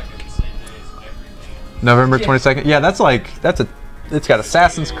 November 22nd. Yeah, it's got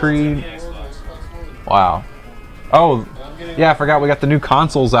Assassin's Creed. Wow. Oh, yeah, I forgot we got the new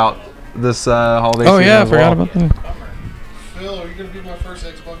consoles out this holiday season. Oh yeah, I forgot about that. Phil, are you gonna be my first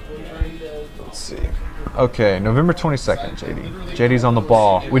Xbox One? Let's see. Okay, November 22nd, JD. JD's on the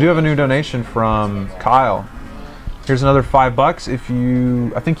ball. We do have a new donation from Kyle. Here's another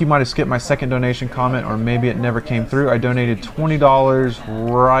 $5. I think you might have skipped my second donation comment, or maybe it never came through. I donated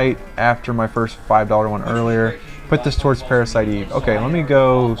 $20 right after my first $5 one earlier. Put this towards Parasite Eve. Okay, let me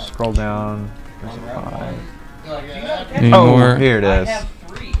go scroll down. There's a 5. Oh, here it is.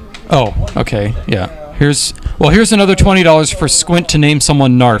 Oh, okay, yeah. Here's another $20 for Squint to name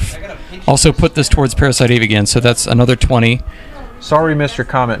someone Narf. Also put this towards Parasite Eve again, so that's another 20. Sorry we missed your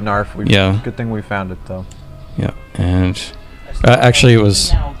comment, Narf. Yeah. Good thing we found it, though. Yeah, and actually it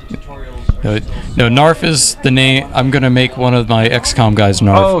was... No, Narf is the name. I'm going to make one of my XCOM guys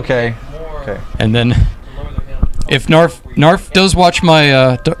Narf. Oh, okay. Okay. And then... If Narf does watch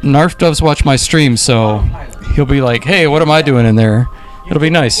my stream, so he'll be like, "Hey, what am I doing in there?" It'll be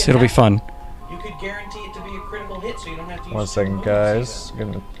nice. It'll be fun. You could guarantee it to be a critical hit, so you don't have to use 1 second, guys. I'm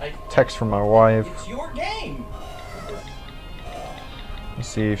getting a text from my wife. It's your game. Let's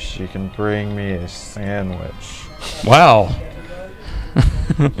see if she can bring me a sandwich. Wow.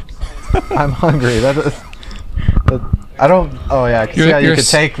 I'm hungry. I don't. Oh yeah, I can see how you could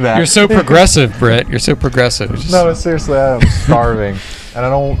take that. You're so progressive, Brett. You're so progressive. No, seriously, I'm starving, and I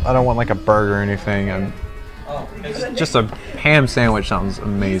don't want like a burger or anything. Just a ham sandwich sounds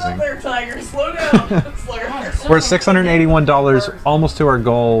amazing. There, Tiger. Slow down. We're at $681, almost to our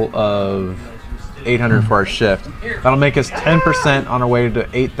goal of 800 for our shift. That'll make us 10% on our way to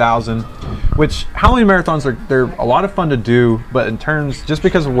 8,000. Which Halloween marathons they're a lot of fun to do, but in terms just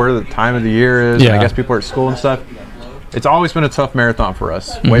because of where the time of the year is, and I guess people are at school and stuff. It's always been a tough marathon for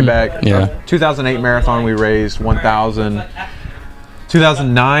us. Way back, 2008 marathon we raised 1,000.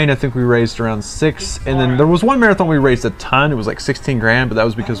 2009 I think we raised around 6, and then there was one marathon we raised a ton. It was like 16 grand, but that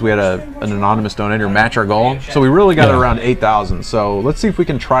was because we had an anonymous donator match our goal. So we really got it around 8,000. So let's see if we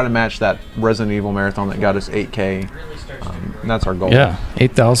can try to match that Resident Evil marathon that got us 8K. And that's our goal. Yeah,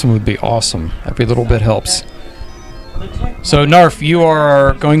 8,000 would be awesome. Every little bit helps. So Narf, you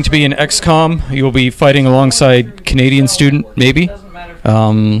are going to be in XCOM. You will be fighting alongside Canadian Student, maybe.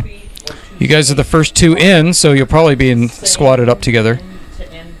 You guys are the first two in, so you'll probably be squatted up together.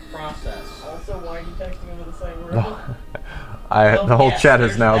 The whole chat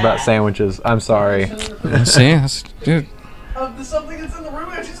is now about sandwiches. I'm sorry. See, dude. Something that's in the room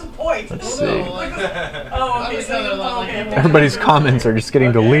actually some points. Let's see. Oh, okay, Everybody's comments are just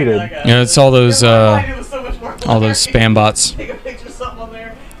getting deleted. Yeah, it's all those spam bots. Take a picture of something on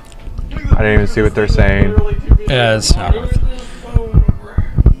there. I didn't even see what they're saying. Yeah, it's not worth it.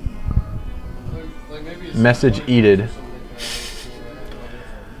 Message eated.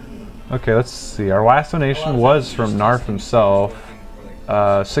 Okay, let's see. Our last donation was from Narf himself.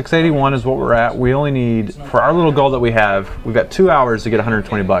 681 is what we're at. We only need, for our little goal that we have, we've got 2 hours to get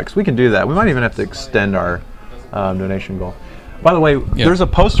 120 bucks. We can do that. We might even have to extend our donation goal. By the way, there's a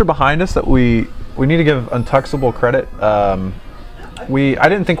poster behind us that we need to give Untuxable credit. I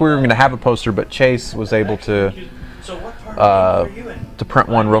didn't think we were going to have a poster, but Chase was able to print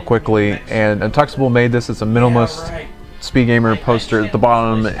one real quickly, and Untuxable made this. It's a minimalist Speed Gamer poster. At the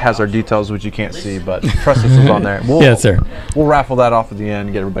bottom it has our details, which you can't see, but trust us, it's on there. Yeah, it's there. We'll raffle that off at the end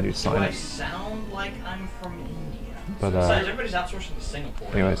and get everybody to sign it. Sound like I'm from India. But Besides, everybody's outsourcing to Singapore.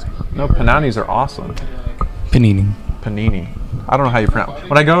 anyways, no, paninis are awesome. Panini. Panini. I don't know how you pronounce.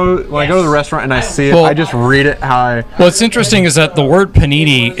 When I go to the restaurant and I see it, Well, I just read it how I. What's interesting is that the word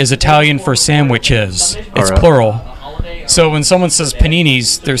panini is Italian for sandwiches. It's Alright. plural. So when someone says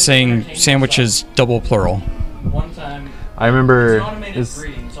paninis, they're saying sandwiches double plural. I remember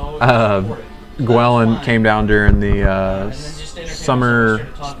Gwellen came down during the summer,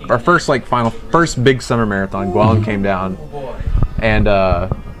 our first first big summer marathon. Gwellen came down, and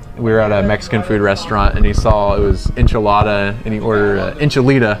we were at a Mexican food restaurant, and he saw it was enchilada, and he ordered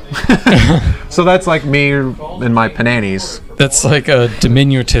enchalita. So that's like me and my pananis. That's like a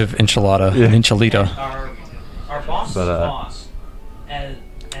diminutive enchilada, an enchalita. But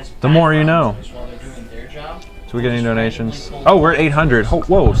the more you know. Do we get any donations? Oh, we're at 800.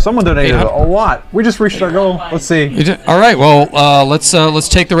 Whoa, someone donated a lot. We just reached our goal. Let's see. All right, well, let's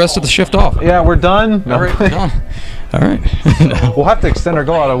take the rest of the shift off. Yeah, we're done. No. All right, done. All right. We'll have to extend our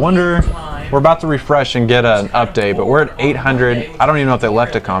goal out. I wonder. We're about to refresh and get an update, but we're at 800. I don't even know if they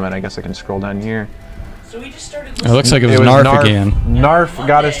left a comment. I guess I can scroll down here. It looks like it was Narf again. Narf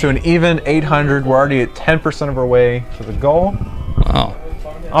got us to an even 800. We're already at 10% of our way to the goal. Wow.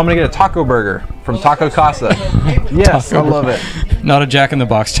 I'm gonna get a taco burger from Taco Casa. Yes, Taco I love burger. it. Not a Jack in the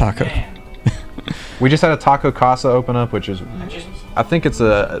Box taco. We just had a Taco Casa open up, which is, I think it's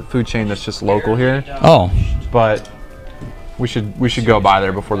a food chain that's just local here. Oh. But we should go by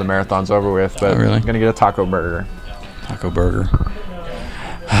there before the marathon's over with. But really? I'm gonna get a taco burger. Taco burger.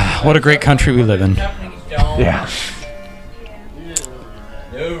 What a great country we live in. Yeah.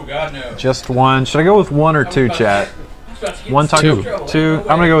 No, God no. Just one. Should I go with one or two, chat? One taco. Two.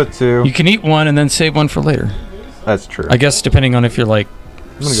 I'm gonna go with two. You can eat one and then save one for later. That's true. I guess depending on if you're like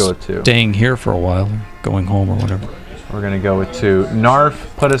I'm gonna go with two. Staying here for a while, or going home or whatever. We're gonna go with two.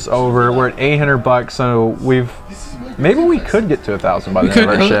 Narf put us over. We're at $800, so maybe we could get to 1,000 by the end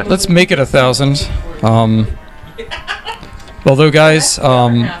of our shift. Let's make it 1,000. Although, guys,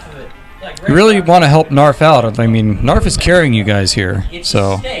 you really want to help Narf out. I mean, Narf is carrying you guys here,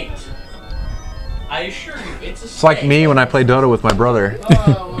 so. I assure you, It's like me when I play Dota with my brother.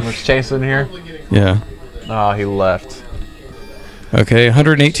 Was Chase in here? Yeah. Oh, he left. Okay,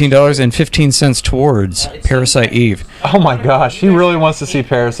 $118.15 towards Parasite Eve. Oh my gosh, he really wants to see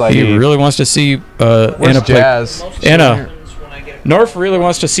Parasite Eve. He really wants to see Anna play. Jazz? Anna, Narf really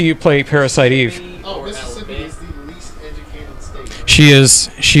wants to see you play Parasite Eve. Oh, Mississippi is the least educated state.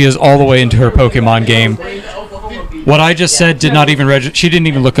 She is all the way into her Pokemon game. What I just said did not even register. She didn't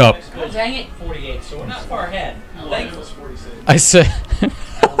even look up. Dang it, 48, so we're not far ahead. I said.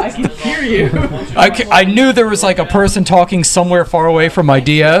 I can hear you. I knew there was like a person talking somewhere far away from my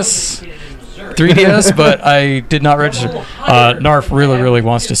 3DS, but I did not register. Narf really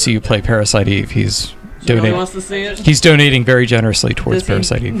wants to see you play Parasite Eve. He's donating. Really wants to see it? He's donating very generously towards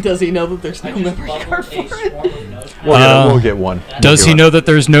Parasite Eve. Does he know that there's no memory card for it? We'll get one. Does he know that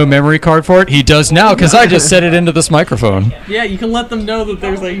there's no memory card for it? He does now, because I just said it into this microphone. Yeah, you can let them know that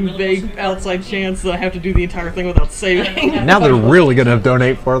there's a vague outside chance that I have to do the entire thing without saving. Now they're really gonna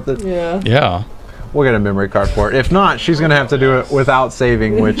donate for it. Yeah. Yeah. We'll get a memory card for it. If not, she's gonna have to do it without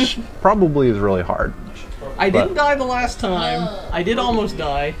saving, which probably is really hard. I didn't die the last time. I did almost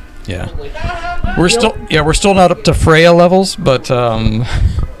die. Yeah. We're still not up to Freya levels, but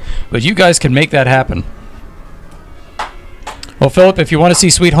you guys can make that happen. Well, Philip, if you want to see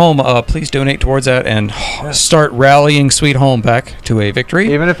Sweet Home, please donate towards that and start rallying Sweet Home back to a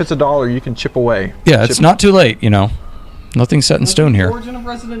victory. Even if it's $1, you can chip away. Yeah, it's not too late, you know. Nothing's set in stone here. Origin of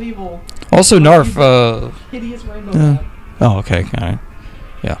Resident Evil. Also, Narf. Hideous rainbow. Oh, okay. All right.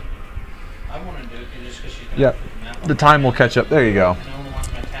 Yeah. Yep. The time will catch up. There you go.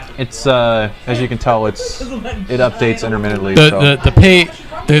 It's as you can tell, it updates intermittently.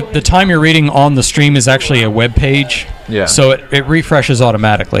 The time you're reading on the stream is actually a web page. Yeah. So it refreshes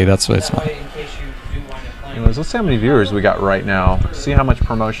automatically. That's what it's not. Anyways, let's see how many viewers we got right now. See how much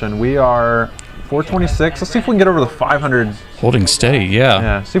promotion. We are 426. Let's see if we can get over the 500. Holding steady, yeah.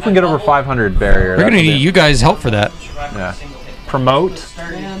 Yeah. See if we can get over 500 barrier. We're gonna need you guys' help for that. Yeah. Promote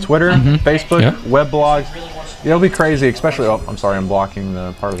Twitter, Facebook, web blogs. It'll be crazy, especially. Oh, I'm sorry, I'm blocking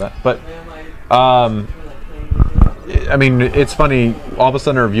the part of that. But, I mean, it's funny. All of a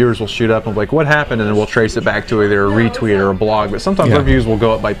sudden, our viewers will shoot up and be like, "What happened?" And then we'll trace it back to either a retweet or a blog. But sometimes our views will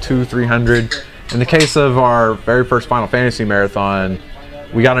go up by 200, 300, In the case of our very first Final Fantasy marathon,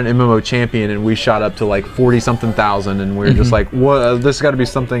 we got an MMO champion and we shot up to like 40-something thousand, and we were just like, "What? This has got to be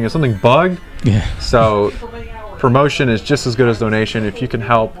something. Is something bugged?" Yeah. So, promotion is just as good as donation. If you can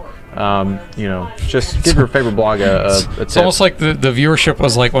help, you know, just give your favorite blog a tip. It's almost like the viewership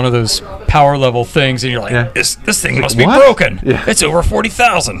was like one of those power level things, and you're like, this thing must be what? broken. Yeah. It's over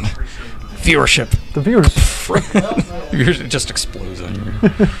 40,000 viewership. The viewers. It just explodes on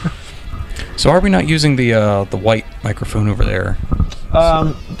you. So are we not using the white microphone over there?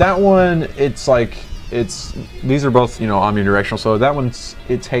 That one, it's like these are both, you know, omnidirectional. So that one's,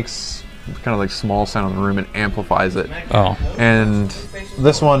 it takes kind of like small sound in the room and amplifies it. Oh. And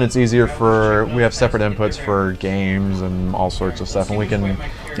this one, it's easier for, we have separate inputs for games and all sorts of stuff, and we can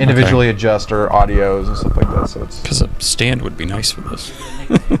individually adjust our audios and stuff like that. So it's because a stand would be nice for this.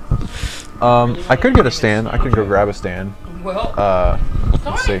 I could get a stand. I could go grab a stand.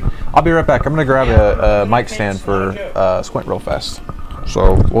 Let's see. I'll be right back. I'm gonna grab a mic stand for Squint real fast.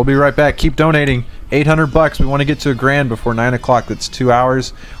 So we'll be right back. Keep donating. $800. We want to get to $1,000 before 9 o'clock. That's 2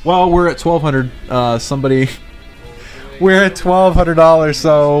 hours. Well, we're at $1,200. We're at $1,200.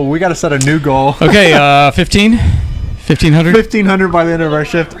 So we got to set a new goal. Okay, 1,500. 1,500 by the end of our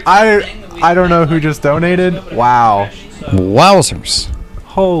shift. I don't know who just donated. Wow. Wowzers.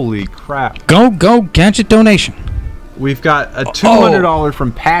 Holy crap. Go gadget donation. We've got a $200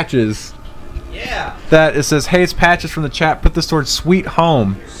 from Patches. Yeah. That it says, "Hey, it's Patches from the chat. Put this towards Sweet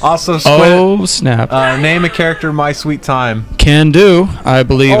Home." Also, oh snap! Name a character, My Sweet Time. Can do. I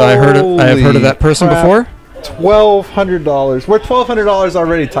believe I have heard of that person before. $1,200. We're $1,200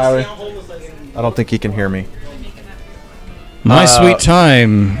 already, Tyler. I don't think he can hear me. My Sweet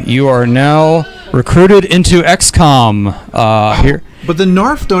Time. You are now recruited into XCOM. Here. But the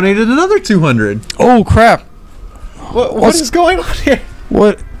Narf donated another $200. Oh crap! What is going on here?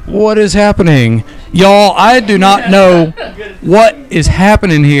 What is happening? Y'all, I do not know what is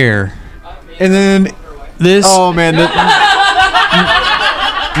happening here. And then this. Oh man,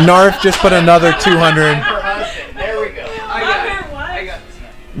 Narf just put another 200. There we go. I got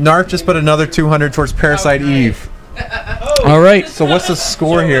Narf just put another 200 towards Parasite Eve. All right. So what's the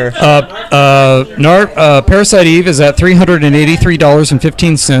score here? Parasite Eve is at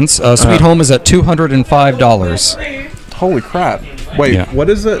 $383.15. Sweet Home is at $205. Holy crap! Wait, what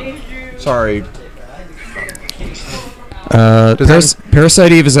is it? Sorry.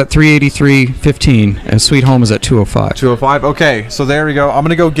 Parasite Eve is at $383.15, and Sweet Home is at $205. $205. Okay, so there we go. I'm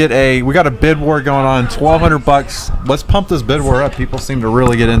gonna go get we got a bid war going on. $1,200. Let's pump this bid war up. People seem to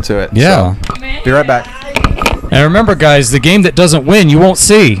really get into it. Yeah. So, be right back. And remember, guys, the game that doesn't win, you won't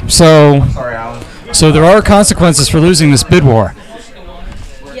see. So. Sorry, Alan. So there are consequences for losing this bid war.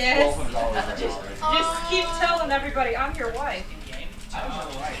 Yes. Just keep telling everybody, I'm your wife. I'm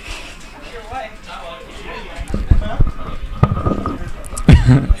your wife.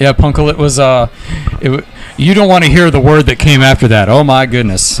 Yeah, Punkle, it was you don't want to hear the word that came after that. Oh my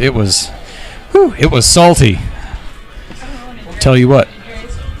goodness, it was salty. Tell you what.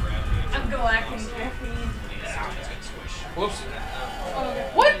 I'm galactic caffeine. Whoops.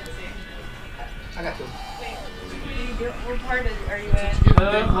 What? I got two. What part are you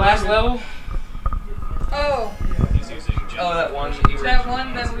at? Last level. Oh. Oh, that one. That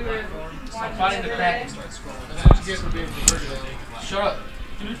one that we were I'm fighting the crack. Shut up.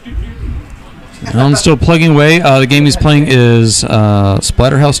 I'm still plugging away. The game he's playing is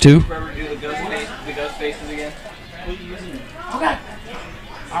Splatterhouse 2. Remember to do the ghost faces again? Okay.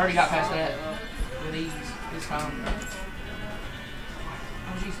 I already got past that. With ease. This time.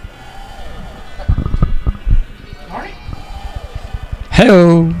 Oh, jeez. Alright.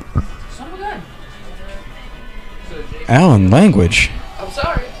 Hello. Son of a gun. Alan, language. I'm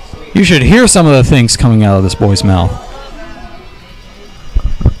sorry. You should hear some of the things coming out of this boy's mouth.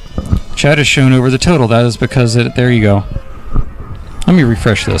 Chat is shown over the total. That is because there you go. Let me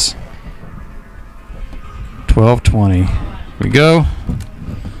refresh this. 1220. Here we go.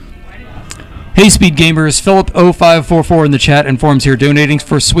 Hey, Speed Gamers. Philip0544 in the chat informs here donating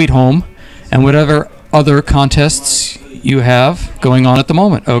for Sweet Home and whatever other contests you have going on at the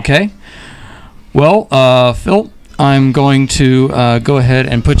moment. Okay. Well, Phil, I'm going to go ahead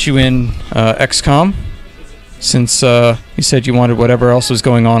and put you in XCOM. Since you said you wanted whatever else was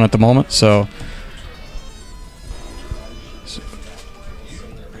going on at the moment, so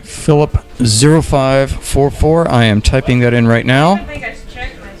Philip0544, I am typing that in right now.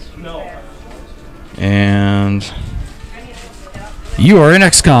 And you are in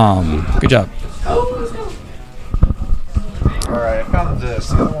XCOM. Good job. Alright, I found this.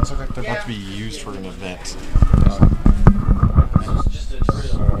 The other ones look like they're about to be used for an event.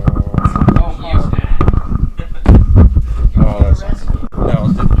 Oh,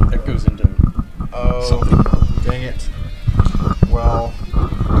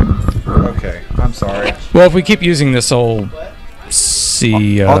 Well, if we keep using this, I'll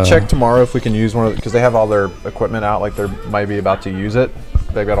see. I'll check tomorrow if we can use one of because they have all their equipment out. Like they might be about to use it.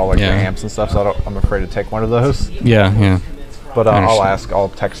 They've got all like their amps and stuff. So I'm afraid to take one of those. Yeah, yeah. But I'll ask. I'll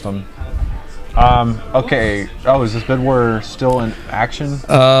text them. Okay. Oh, is this bid war still in action?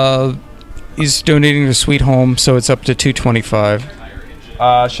 He's donating to Sweet Home, so it's up to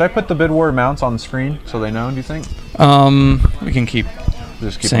 $225. Should I put the bid war amounts on the screen so they know? Do you think? We can keep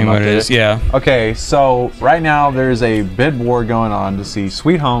just saying what it is. Yeah. Okay. So right now there's a bid war going on to see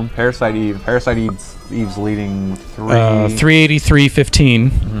Sweet Home, Parasite Eve. Parasite Eve's leading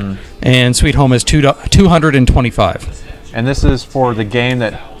 383.15, and Sweet Home is 225. And this is for the game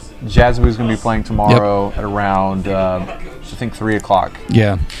that Jazzy is going to be playing tomorrow at around I think 3 o'clock.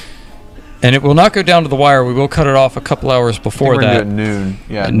 Yeah. And it will not go down to the wire. We will cut it off a couple hours before that. At noon.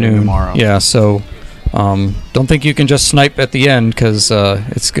 Yeah, at noon tomorrow. Yeah, so don't think you can just snipe at the end because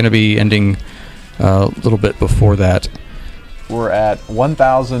it's going to be ending a little bit before that. We're at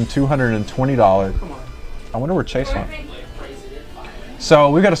 $1,220. I wonder where Chase went. So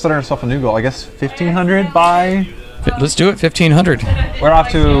we've got to set ourselves a new goal. I guess 1,500 by... Let's do it, 1,500. We're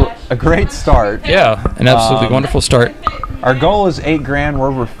off to a great start. Yeah, an absolutely wonderful start. Our goal is $8,000. We're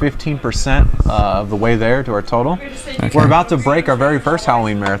over 15% of the way there to our total. Okay. We're about to break our very first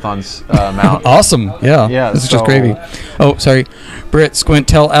Halloween marathons amount. Awesome. Yeah. This is just gravy. Oh, sorry. Britt, Squint,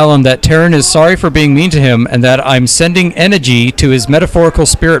 tell Alan that Taryn is sorry for being mean to him and that I'm sending energy to his metaphorical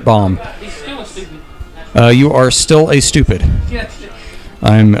spirit bomb. He's still a stupid. You are still a stupid.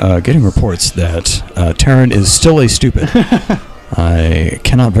 I'm getting reports that Taryn is still a stupid. I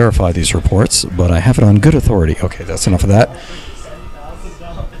cannot verify these reports, but I have it on good authority. Okay, that's enough of that.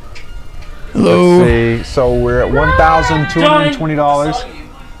 Hello. Let's see. So we're at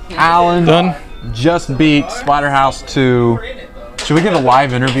 $1,220. Alan just beat Splatterhouse to. Should we get a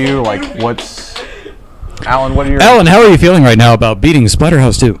live interview? Like, Alan? What are your? Alan, how are you feeling right now about beating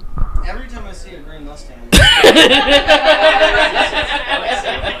Splatterhouse 2? Every time I see a green Mustang.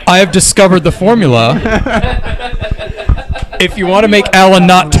 I have discovered the formula. If you want to make Alan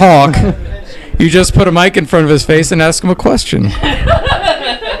not talk, you just put a mic in front of his face and ask him a question.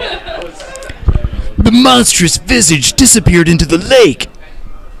 The monstrous visage disappeared into the lake.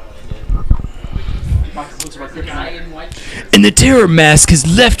 And the terror mask has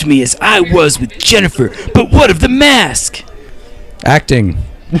left me as I was with Jennifer. But what of the mask? Acting.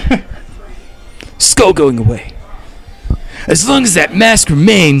 Skull going away. As long as that mask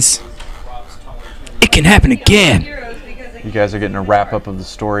remains, it can happen again. You guys are getting a wrap-up of the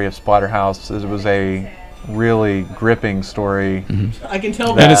story of Splatterhouse. It was a really gripping story. I can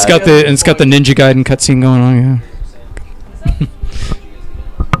tell. And it's got the Ninja Gaiden cutscene going on.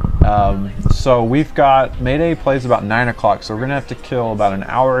 Yeah. So we've got Mayday plays about 9 o'clock, so we're gonna have to kill about an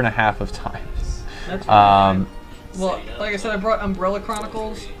hour and a half of time. That's right. Well, like I said, I brought Umbrella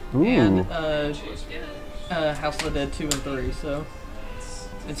Chronicles and House of the Dead 2 and 3. So.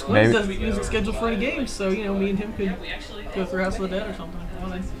 And Squint does music scheduled for any games, so me and him could go through House of the Dead or something.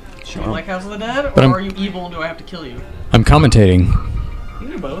 Sure. Do you like House of the Dead, or are you evil and do I have to kill you? I'm commentating. You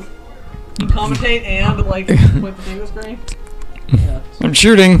can do both. You commentate and point the thing to the screen. Yeah. I'm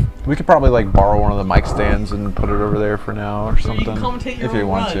shooting. We could probably borrow one of the mic stands and put it over there for now or something. You can commentate your if you own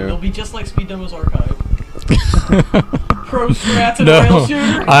want run. to. It'll be just like Speed Demo's Archive. Pro strats and a rail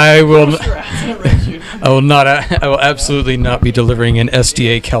shooter. I will. I will not. I will absolutely not be delivering an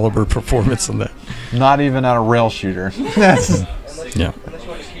SDA caliber performance on that. Not even at a rail shooter. That's yeah.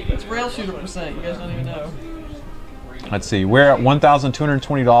 It's rail shooter percent. You guys don't even know. Let's see. We're at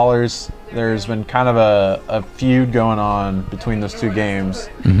 $1,220. There's been kind of a feud going on between those two games,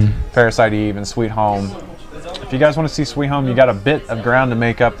 Parasite Eve and Sweet Home. If you guys want to see Sweet Home, you got a bit of ground to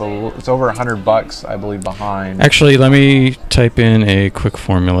make up. It's over $100, I believe, behind. Actually, let me type in a quick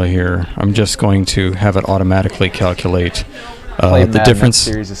formula here. I'm just going to have it automatically calculate the difference.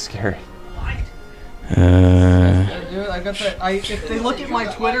 Series is scary. I got that. If they look at my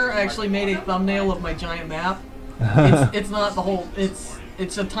Twitter, I actually made a thumbnail of my giant map. It's not the whole.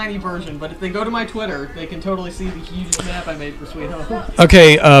 It's a tiny version, but if they go to my Twitter, they can totally see the huge map I made for Sweet Home.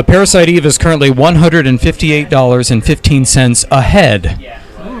 Okay, Parasite Eve is currently $158.15 ahead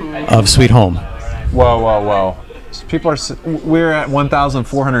of Sweet Home. Whoa. So we're at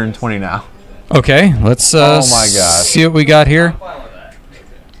 1,420 now. Okay, let's oh my gosh. See what we got here.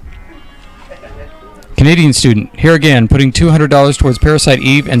 Canadian student, here again, putting $200 towards Parasite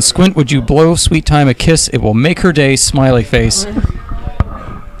Eve. And Squint, would you blow Sweet Time a kiss? It will make her day, smiley face.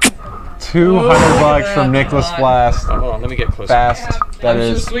 $200 from Nicholas Blast. Hold on, let me get closer. Fast. That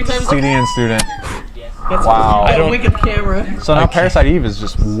is CDN student. Wow. I don't wink at the camera. So now Parasite Eve is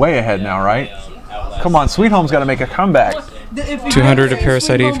just way ahead now, right? Come on, Sweet Home's got to make a comeback. If you 200 haven't a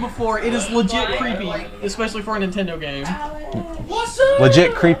Parasite seen Sweet Eve. Home before, it is legit creepy, especially for a Nintendo game.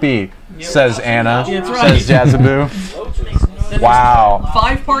 Legit creepy, says Anna. That's right. Says Jazaboo. Wow.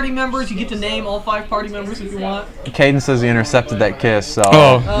 5 party members. You get to name all 5 party members if you want. Caden says he intercepted that kiss, so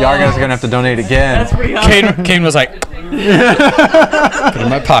Oh. y'all guys are going to have to donate again. That's pretty high. Kane was like, put it in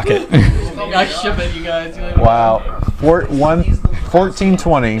my pocket. I ship it, you guys. Wow.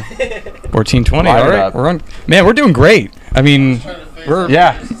 1420. 1420. Light All it right, up. we're on. Man, we're doing great. I mean, we're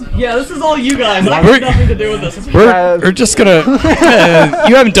Yeah. Yeah, this is all you guys. I We're- have nothing to do with this. we're just gonna.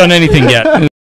 You haven't done anything yet.